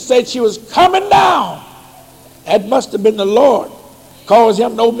knees and said she was coming down. That must have been the Lord caused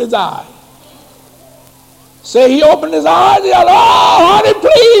him to open his eyes. Say he opened his eyes, he said, oh, honey,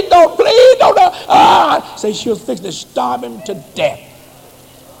 please don't. Say she was fixing to starve him to death.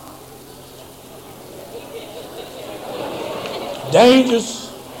 Dangerous.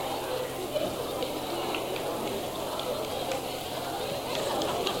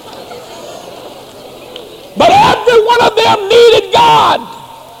 But every one of them needed God.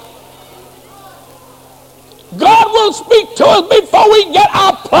 God will speak to us before we get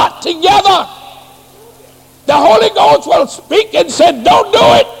our plot together. The Holy Ghost will speak and say, don't do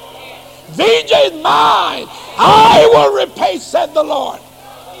it. Vengeance is mine. I will repay, said the Lord.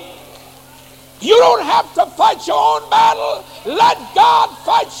 You don't have to fight your own battle. Let God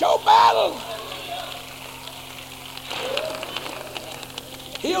fight your battle.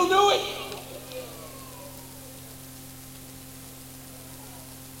 He'll do it.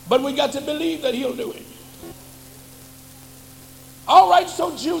 But we got to believe that he'll do it. All right,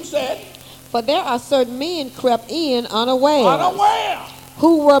 so Jude said, for there are certain men crept in unaware,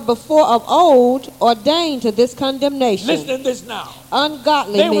 who were before of old ordained to this condemnation. Listen to this now.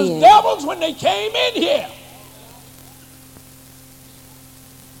 Ungodly men. They was devils when they came in here.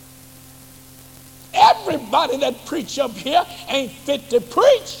 Everybody that preach up here ain't fit to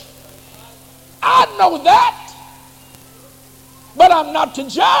preach. I know that. But I'm not to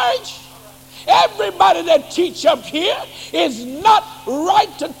judge. Everybody that teach up here is not right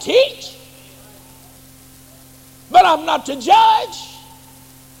to teach. But I'm not to judge.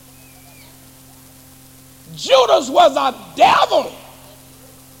 Judas was a devil,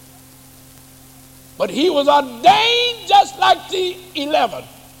 but he was ordained just like the 11.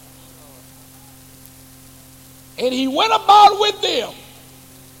 And he went about with them,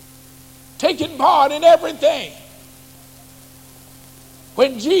 taking part in everything.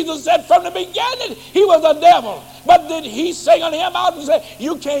 When Jesus said from the beginning he was a devil, but then he singled him out and said,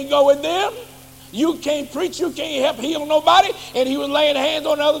 you can't go with them, you can't preach, you can't help heal nobody, and he was laying hands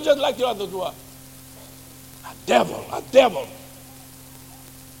on others just like the others were. A devil, a devil.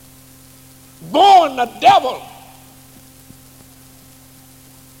 Born a devil.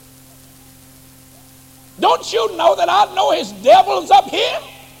 Don't you know that I know his devil's up here?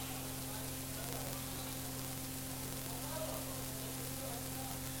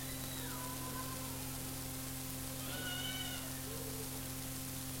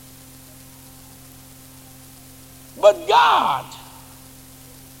 But God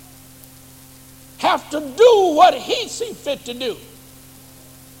have to do what he see fit to do.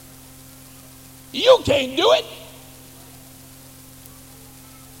 You can't do it.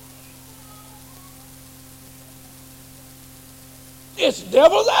 It's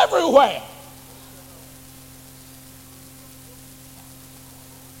devils everywhere.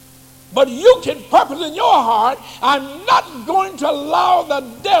 But you can purpose in your heart, I'm not going to allow the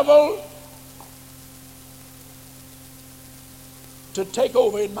devil to take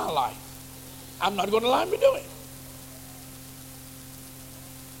over in my life. I'm not going to allow him to do it.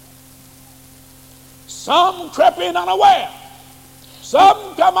 Some crept in unaware.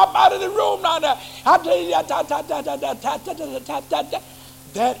 Some come up out of the room now.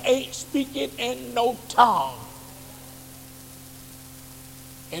 That ain't speaking in no tongue.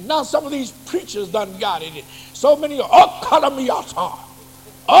 And now some of these preachers done got it. So many that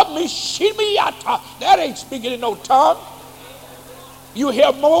ain't speaking in no tongue. You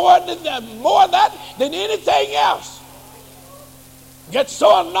hear more of that than anything else. Get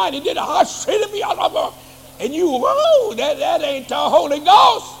so anointed, did and you, whoa, that ain't the Holy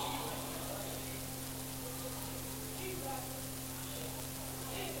Ghost.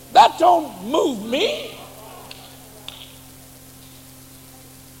 That don't move me.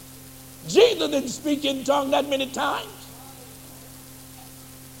 Jesus didn't speak in tongues that many times.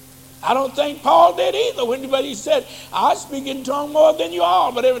 I don't think Paul did either. When he said, I speak in tongues more than you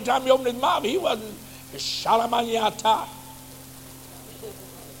all. But every time he opened his mouth, he wasn't shalamayata.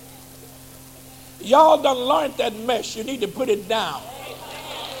 Y'all done learned that mess. You need to put it down.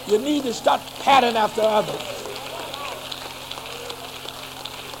 You need to start patterning after others.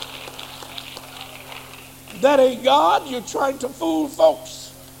 That ain't God. You're trying to fool folks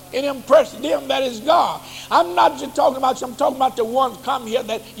and impress them that is God. I'm not just talking about you. I'm talking about the ones come here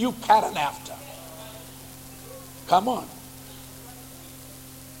that you pattern after. Come on.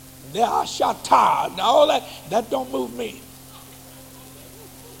 They are shata. All that don't move me.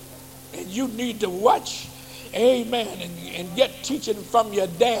 And you need to watch, amen, and get teaching from your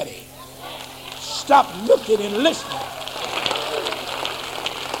daddy. Stop looking and listening.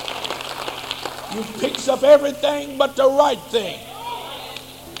 You picks up everything but the right thing.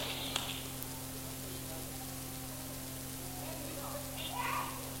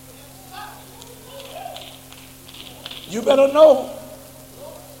 You better know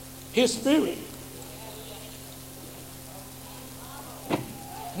his spirit.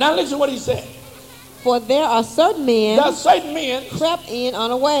 Now listen to what he said. For there are certain men crept in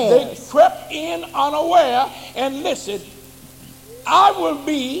unawares. They crept in unaware. And listen, I will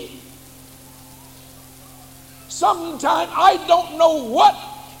be sometime, I don't know what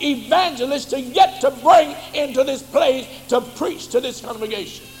evangelist to get to bring into this place to preach to this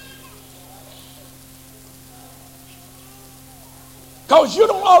congregation. Because you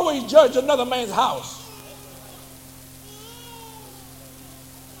don't always judge another man's house.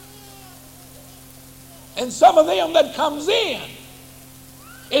 And some of them that comes in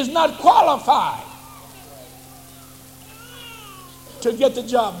is not qualified to get the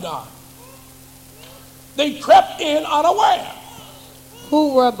job done. They crept in unaware.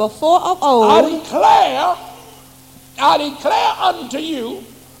 Who were before of old. I declare unto you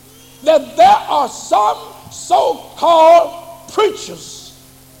that there are some so-called preachers.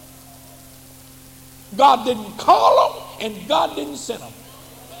 God didn't call them and God didn't send them.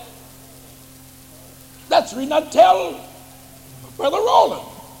 That's the reason I tell Brother Roland.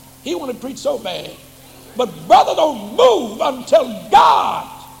 He want to preach so bad. But brother, don't move until God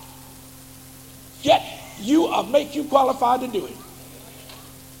get you or make you qualified to do it.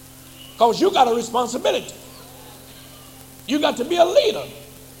 Because you got a responsibility. You got to be a leader.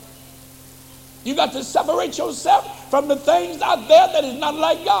 You got to separate yourself from the things out there that is not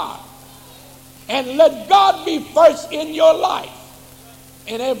like God. And let God be first in your life,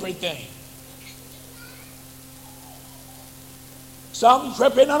 in everything. Some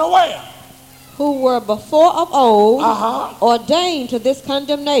crept in unaware. Who were before of old ordained to this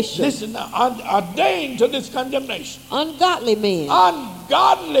condemnation. Listen now, ordained to this condemnation. Ungodly men.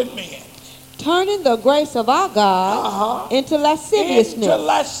 Ungodly men. Turning the grace of our God into lasciviousness. Into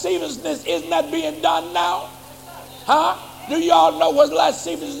lasciviousness. Isn't that being done now? Huh? Do y'all know what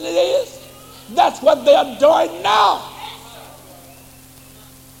lasciviousness is? That's what they're doing now.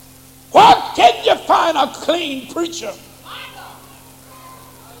 Where can you find a clean preacher?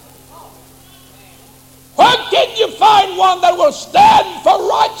 Where can you find one that will stand for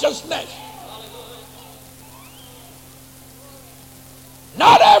righteousness?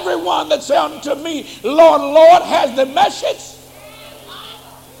 Not everyone that says unto me, Lord, Lord, has the message.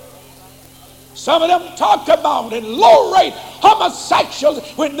 Some of them talk about in low rate homosexuals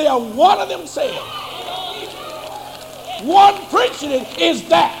when they are one of themselves. One preaching it is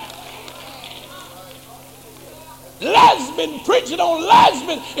that. Lesbian preaching on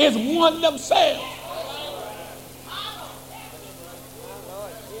lesbian is one themselves.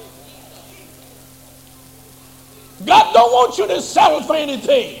 God don't want you to settle for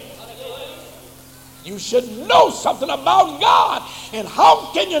anything. You should know something about God. And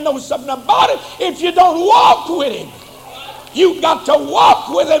how can you know something about it if you don't walk with him? You got to walk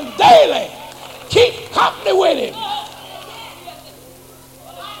with him daily. Keep company with him.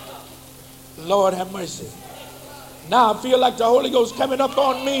 Lord have mercy. Now I feel like the Holy Ghost coming up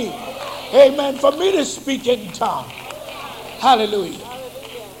on me. Amen. For me to speak in tongues. Hallelujah.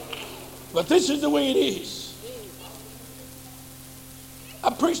 But this is the way it is. I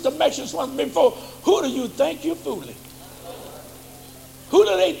preached a message once before. Who do you think you're fooling? Who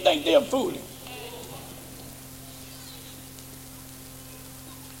do they think they're fooling?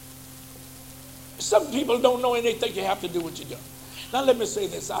 Some people don't know and they think you have to do what you do. Now let me say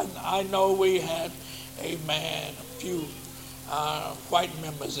this. I know we have, amen, a few white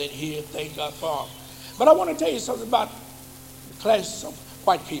members in here. Thank God for them. But I want to tell you something about the class of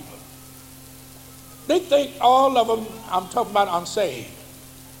white people. They think all of them, I'm talking about unsaved.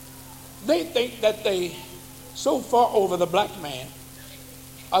 They think that they so far over the black man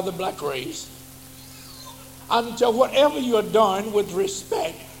or the black race until whatever you're doing with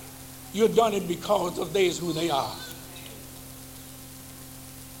respect, you're doing it because of they is who they are.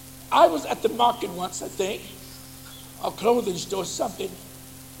 I was at the market once, I think, a clothing store, something,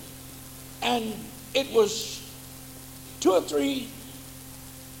 and it was 2 or 3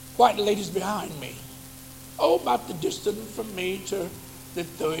 white ladies behind me. Oh, about the distance from me to the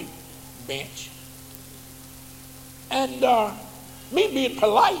third bench. And me being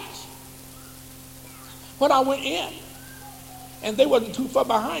polite, when I went in, and they wasn't too far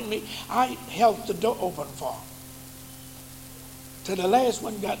behind me, I held the door open for them. Till the last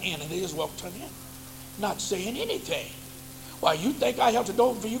one got in, and they just walked on in, not saying anything. Why, you think I held the door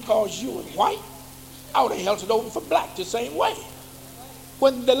open for you because you were white? I would have held it open for black the same way.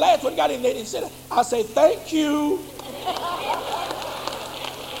 When the last one got in, they didn't say that. I say, thank you.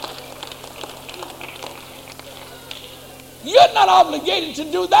 You're not obligated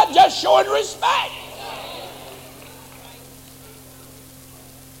to do that, just showing respect.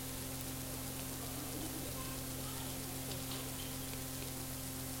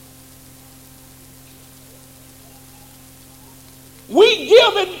 We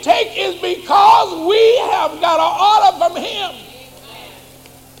give and take is because we have got an order from him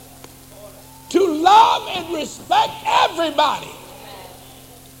to love and respect everybody.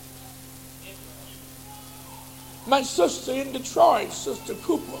 My sister in Detroit, Sister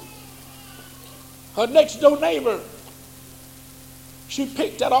Cooper, her next door neighbor, she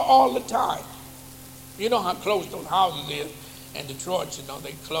picked at her all the time. You know how close those houses is in Detroit, you know,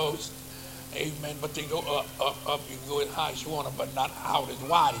 they close. Amen. But they go up. You can go as high as you want them, but not out as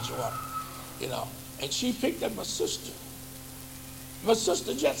wide as you want them, you know. And she picked at my sister. My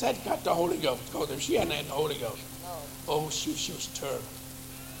sister just had got the Holy Ghost. Because if she hadn't had the Holy Ghost, oh, she was terrible.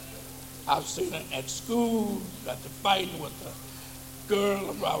 I've seen her at school, got to fighting with a girl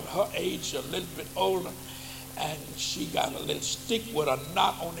about her age, a little bit older, and she got a little stick with a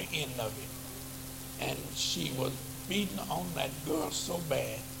knot on the end of it. And she was beating on that girl so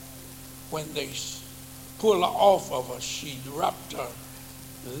bad. When they pulled her off of her, she wrapped her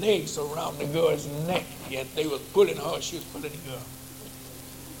legs around the girl's neck. Yet they was pulling her, she was pulling the girl.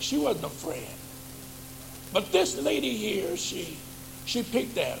 She wasn't afraid. But this lady here, she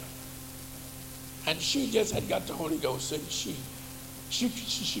picked at her. And she just had got the Holy Ghost, and she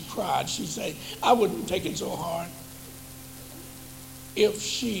cried. She said, I wouldn't take it so hard if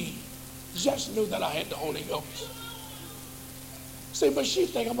she just knew that I had the Holy Ghost. See, but she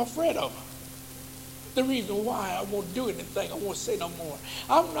think I'm afraid of her. The reason why I won't do anything, I won't say no more.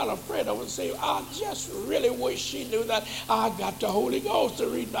 I'm not afraid of her. Say, I just really wish she knew that I got the Holy Ghost. The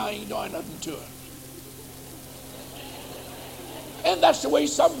reason I ain't doing nothing to her. And that's the way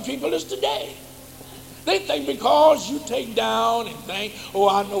some people is today. They think because you take down and think, oh,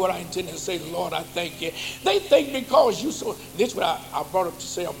 I know what I intended to say, Lord, I thank you. They think because you so, this is what I brought up to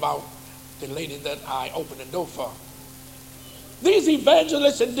say about the lady that I opened the door for. These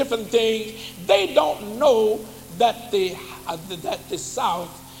evangelists and different things, they don't know that the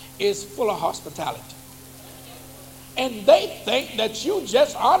South is full of hospitality. And they think that you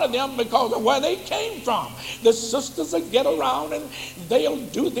just honor them because of where they came from. The sisters will get around and they'll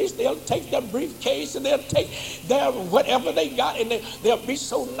do this. They'll take their briefcase and they'll take their whatever they got and they'll be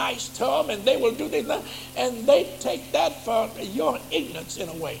so nice to them and they will do this. And they take that for your ignorance in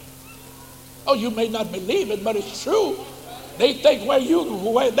a way. Oh, you may not believe it, but it's true. They think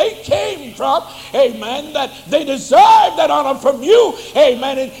where they came from, amen, that they deserve that honor from you,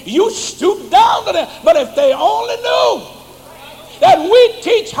 amen, and you stoop down to them. But if they only knew that we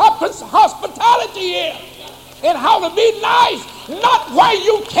teach hospitality here and how to be nice, not where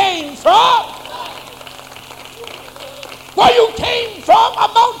you came from. Where you came from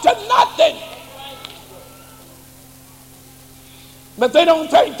amount to nothing. But they don't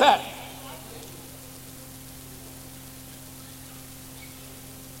think that.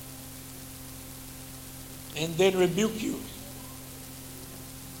 And then rebuke you.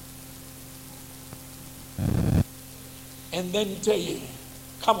 And then tell you,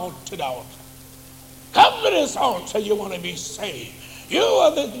 come on to the altar. Come to this altar, you want to be saved. You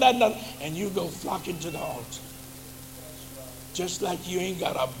are this, that, and you go flocking to the altar. Just like you ain't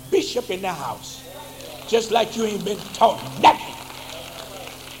got a bishop in the house. Just like you ain't been taught nothing.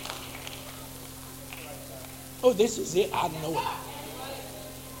 Oh, this is it, I know it.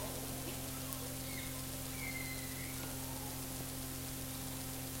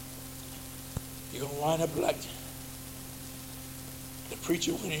 You're going to wind up like the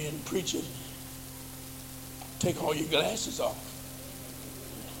preacher went in preaching. Take all your glasses off.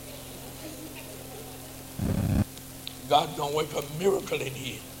 God's going to work a miracle in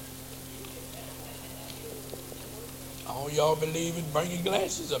here. All y'all believe in bringing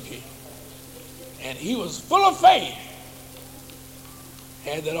glasses up here. And he was full of faith.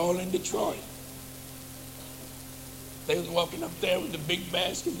 Had that all in Detroit. They was walking up there with the big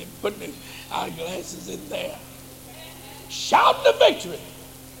basket and putting their eyeglasses in there. Shouting the victory.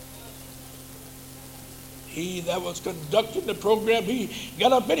 He that was conducting the program, he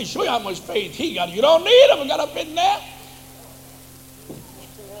got up in and show you how much faith he got. You don't need him. Got up in there.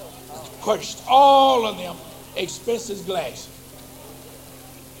 Crushed all of them expensive glasses.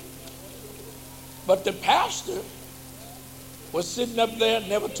 But the pastor was sitting up there and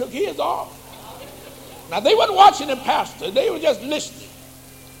never took his off. Now, they weren't watching the pastor. They were just listening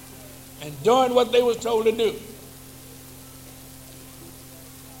and doing what they was told to do.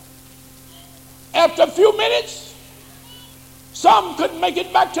 After a few minutes, some couldn't make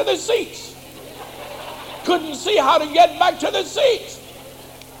it back to the seats. Couldn't see how to get back to the seats.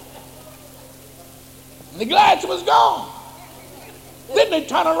 The glass was gone. Then they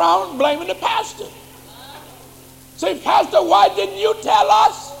turn around blaming the pastor. Say, Pastor, why didn't you tell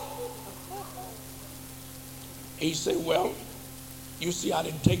us? He said, well, you see, I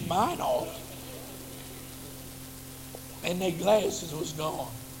didn't take mine off. And their glasses was gone.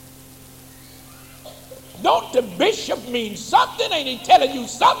 Don't the bishop mean something? Ain't he telling you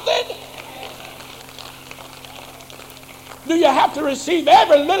something? Do you have to receive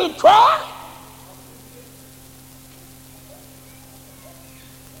every little cry?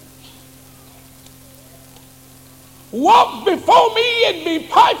 Walk before me and be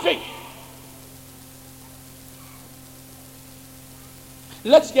perfect.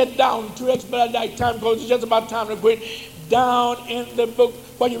 Let's get down to expedite time because it's just about time to quit. Down in the book.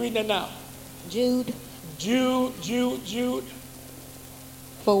 What are you reading now? Jude. Jude.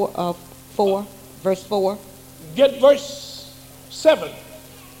 4, verse 4. Get verse 7.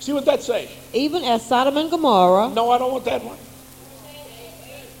 See what that says. Even as Sodom and Gomorrah. No, I don't want that one.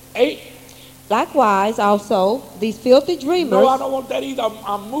 8. Likewise, also, these filthy dreamers. No, I don't want that either.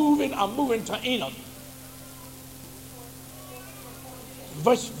 I'm moving to Enoch.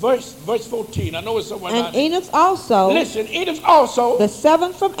 Verse 14. I know it's somewhere. And Enoch also. Listen, Enoch also. The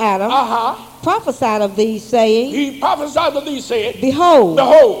seventh from Adam. Prophesied of these, saying. He prophesied of these, saying. Behold,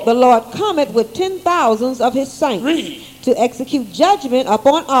 the Lord cometh with 10,000s of his saints. Read. To execute judgment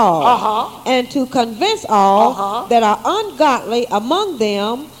upon all. And to convince all that are ungodly among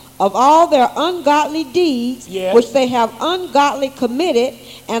them of all their ungodly deeds, Yes. which they have ungodly committed,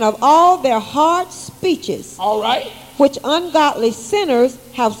 and of all their hard speeches, All right. which ungodly sinners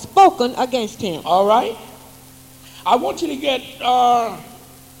have spoken against him. All right. I want you to get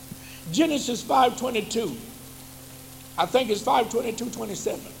Genesis 5:22. I think it's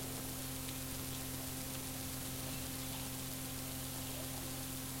 5:22-27.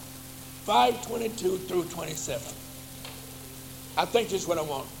 5:22-27. I think this is what I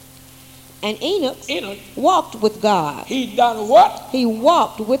want. And Enoch Enoch, walked with God. he done what? He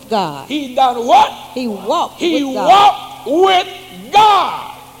walked with God. He done what? He walked He with God. walked with God.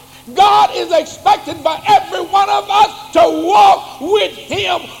 God is expected by every one of us to walk with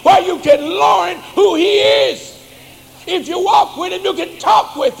him where you can learn who he is. If you walk with him, you can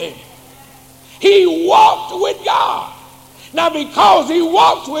talk with him. He walked with God. Now, because he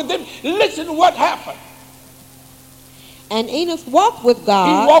walked with him, listen to what happened. And Enoch walked with He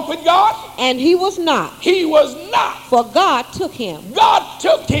God, walked with God. and he was not, He was not. for God took him. God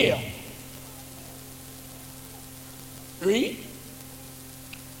took him. Read.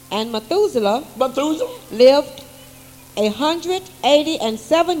 And Methuselah Methuselah. lived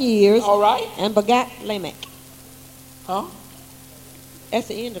 187 years, All right. and begat Lamech. Huh? That's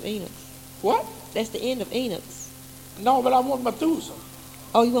the end of Enoch. What? That's the end of Enoch's. No, but I want Methuselah.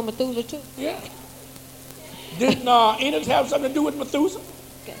 Oh, you want Methuselah too? Yeah. Didn't Enoch have something to do with Methuselah?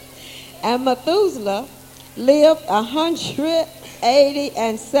 And Methuselah lived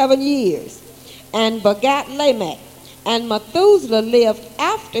 187 years, and begat Lamech. And Methuselah lived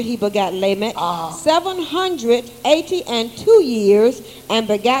after he begat Lamech 782 years, and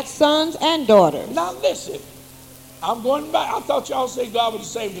begat sons and daughters. Now listen, I'm going back. I thought y'all say God was the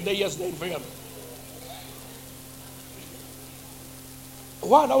same today, yesterday, and forever.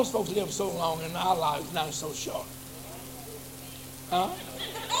 Why those folks live so long and our lives now so short? Huh?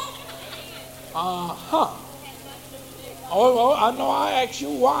 Uh-huh. Oh, I know I asked you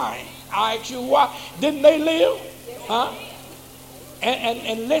why. I asked you why. Didn't they live? Huh?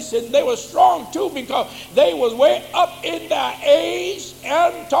 And listen, they were strong too because they was way up in their age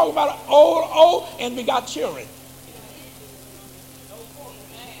and talking about old, and we got children.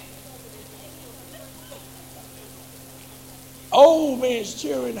 Old men's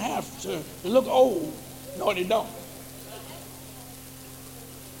children have to look old. No, they don't.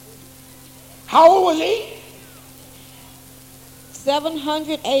 How old was he?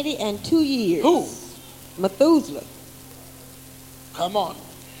 782 years. Who? Methuselah. Come on.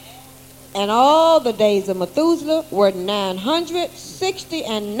 And all the days of Methuselah were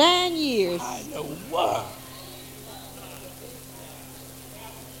 969 years. I know what.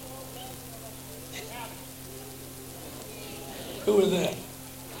 Who was that?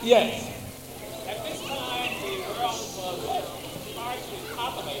 Yes. At this time, the world was sparsely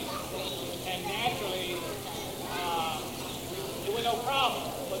populated, and naturally, there was no problem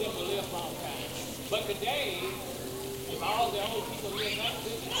for them to live a long time. But today, if all the old people live like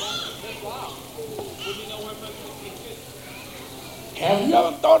this long, would be nowhere but to Have you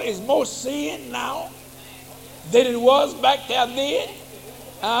ever thought it's more sin now than it was back there then?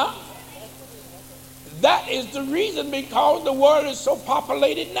 Huh? That is the reason, because the world is so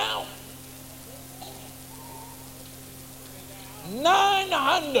populated now.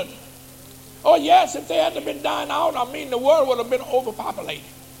 900. Oh yes, if they hadn't been dying out, I mean the world would have been overpopulated.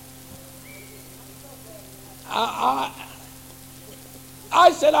 I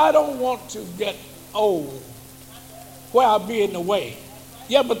said I don't want to get old where I'll be in the way.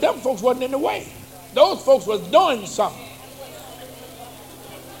 Yeah, but them folks wasn't in the way. Those folks was doing something.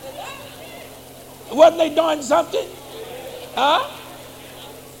 Wasn't they doing something? Huh?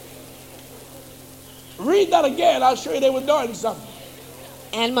 Read that again. I'll show you they were doing something.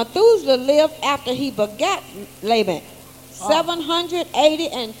 And Methuselah lived after he begat Lamech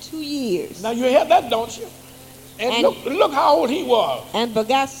 782 years. Now you hear that, don't you? And look how old he was. And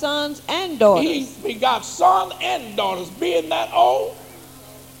begat sons and daughters. He begot sons and daughters. Being that old,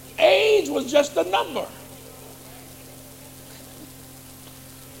 age was just a number.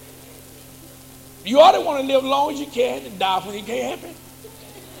 You ought to want to live as long as you can and die when you can't help it.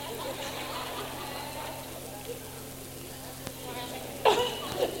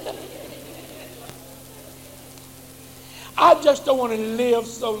 I just don't want to live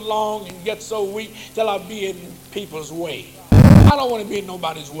so long and get so weak till I be in people's way. I don't want to be in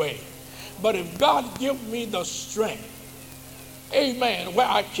nobody's way. But if God give me the strength, amen, where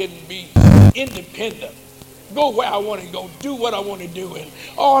I can be independent, go where I want to go, do what I want to do, and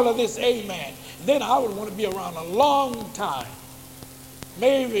all of this, amen, then I would want to be around a long time.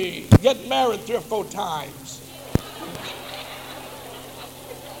 Maybe get married 3 or 4 times.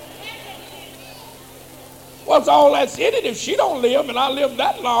 What's all that's in it if she don't live and I live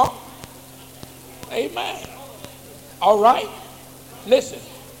that long? Amen. All right. Listen.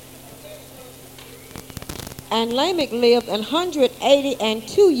 And Lamech lived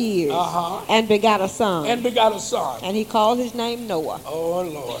 182 years and begot a son. And begot a son. And he called his name Noah. Oh,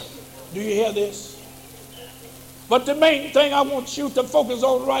 Lord. Do you hear this? But the main thing I want you to focus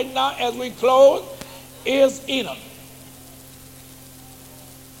on right now as we close is Enoch.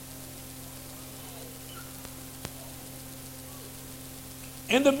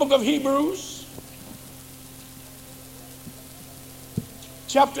 In the book of Hebrews,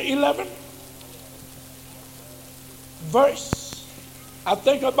 chapter 11, verse, I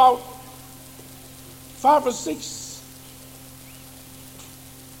think about 5 or 6.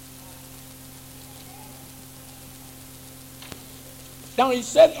 Now he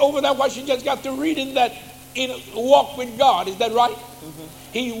said over there, what she just got to reading, that Enoch walked with God. Is that right? Mm-hmm.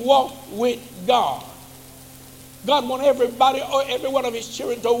 He walked with God. God wants everybody, or every one of his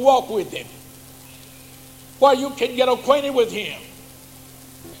children, to walk with him, where you can get acquainted with him.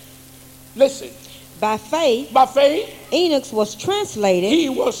 Listen. By faith, Enoch was translated. He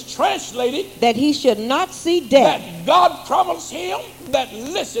was translated that he should not see death. That God promised him that,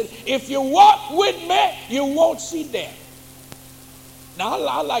 listen, if you walk with me, you won't see death. Now,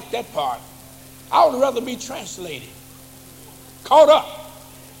 I like that part. I would rather be translated, caught up.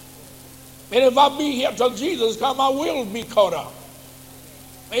 And if I be here till Jesus come, I will be caught up.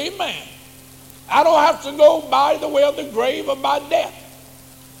 Amen. I don't have to go by the way of the grave or by death.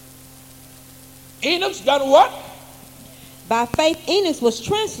 Enoch's done what? By faith, Enoch was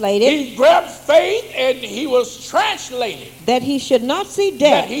translated. He grabbed faith and he was translated. That he should not see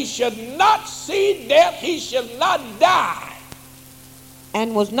death. That he should not see death. He should not die.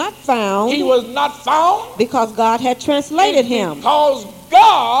 And was not found. He was not found. Because God had translated him. Because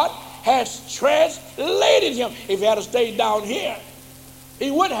God has translated him. If he had to stay down here,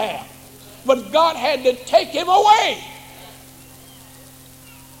 he would have. But God had to take him away.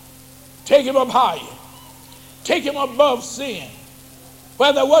 Take him up higher. Take him above sin,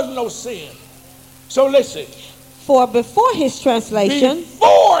 where there was no sin. So listen. For before his translation,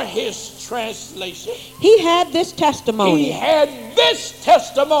 he had this testimony. He had this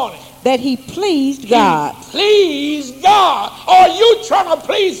testimony. That he pleased God. He pleased God. Are you trying to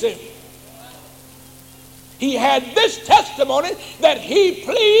please him? He had this testimony that he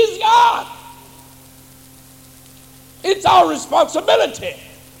pleased God. It's our responsibility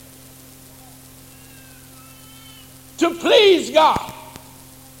to please God.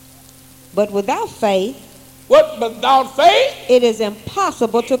 But without faith, without faith, it is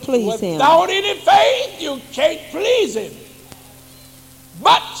impossible to please him. Without any faith, you can't please him.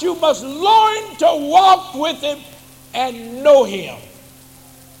 But you must learn to walk with him and know him.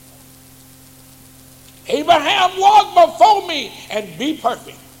 Abraham walked before me and be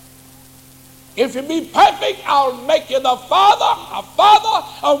perfect. If you be perfect, I'll make you a father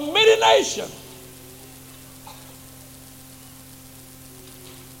of many nations.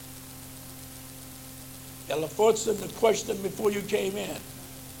 Ella Fortson, the question before you came in.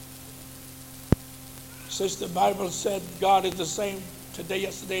 Since the Bible said God is the same today,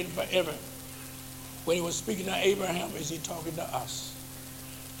 yesterday, and forever, when he was speaking to Abraham, is he talking to us?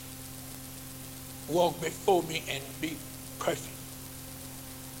 Walk before me and be perfect.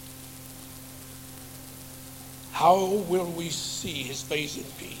 How will we see his face in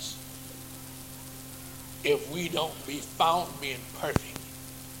peace if we don't be found being perfect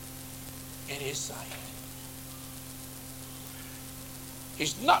in his sight?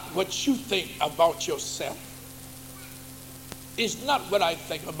 It's not what you think about yourself. It's not what I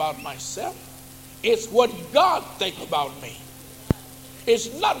think about myself. It's what God thinks about me.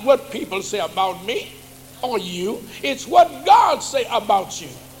 It's not what people say about me or you. It's what God say about you.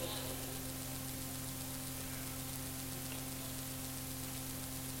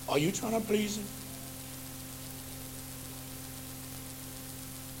 Are you trying to please him?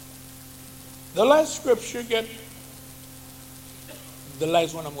 The last scripture, the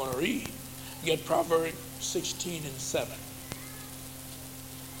last one I'm going to read, get Proverbs 16:7.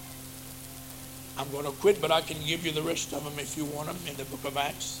 I'm going to quit, but I can give you the rest of them if you want them in the book of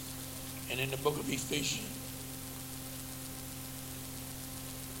Acts and in the book of Ephesians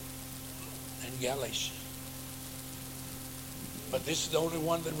and Galatians. But this is the only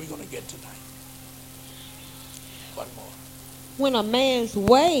one that we're going to get tonight. One more. When a man's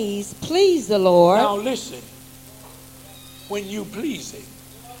ways please the Lord. Now listen. When you please him,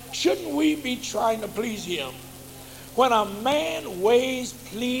 shouldn't we be trying to please him? When a man's ways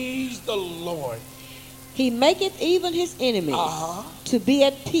please the Lord, he maketh even his enemies to be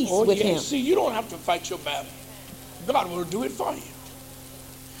at peace with him. See, you don't have to fight your battle. God will do it for you.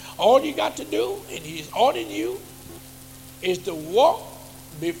 All you got to do, and he's ordering you, is to walk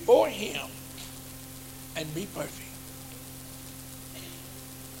before him and be perfect.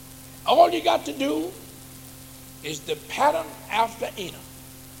 All you got to do is to pattern after Enoch.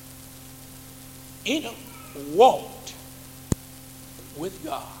 Enoch walked with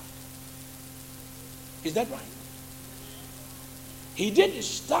God. Is that right? He didn't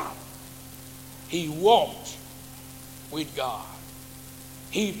stop. He walked with God.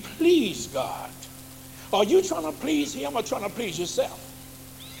 He pleased God. Are you trying to please him or trying to please yourself?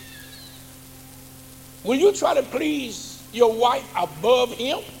 Will you try to please your wife above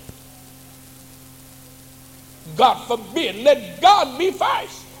him? God forbid. Let God be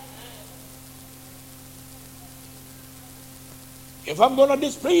first. If I'm going to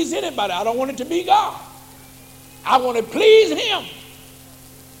displease anybody, I don't want it to be God. I want to please him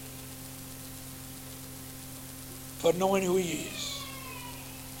for knowing who he is.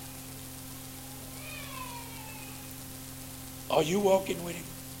 Are you walking with him?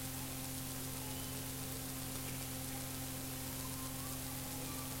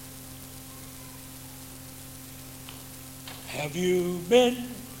 Have you been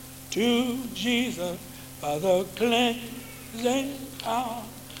to Jesus by the cleansing power?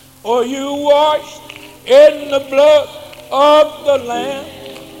 Or you washed in the blood of the Lamb?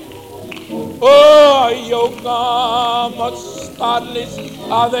 Oh, your garments spotless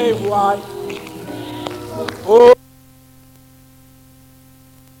are they white? Oh,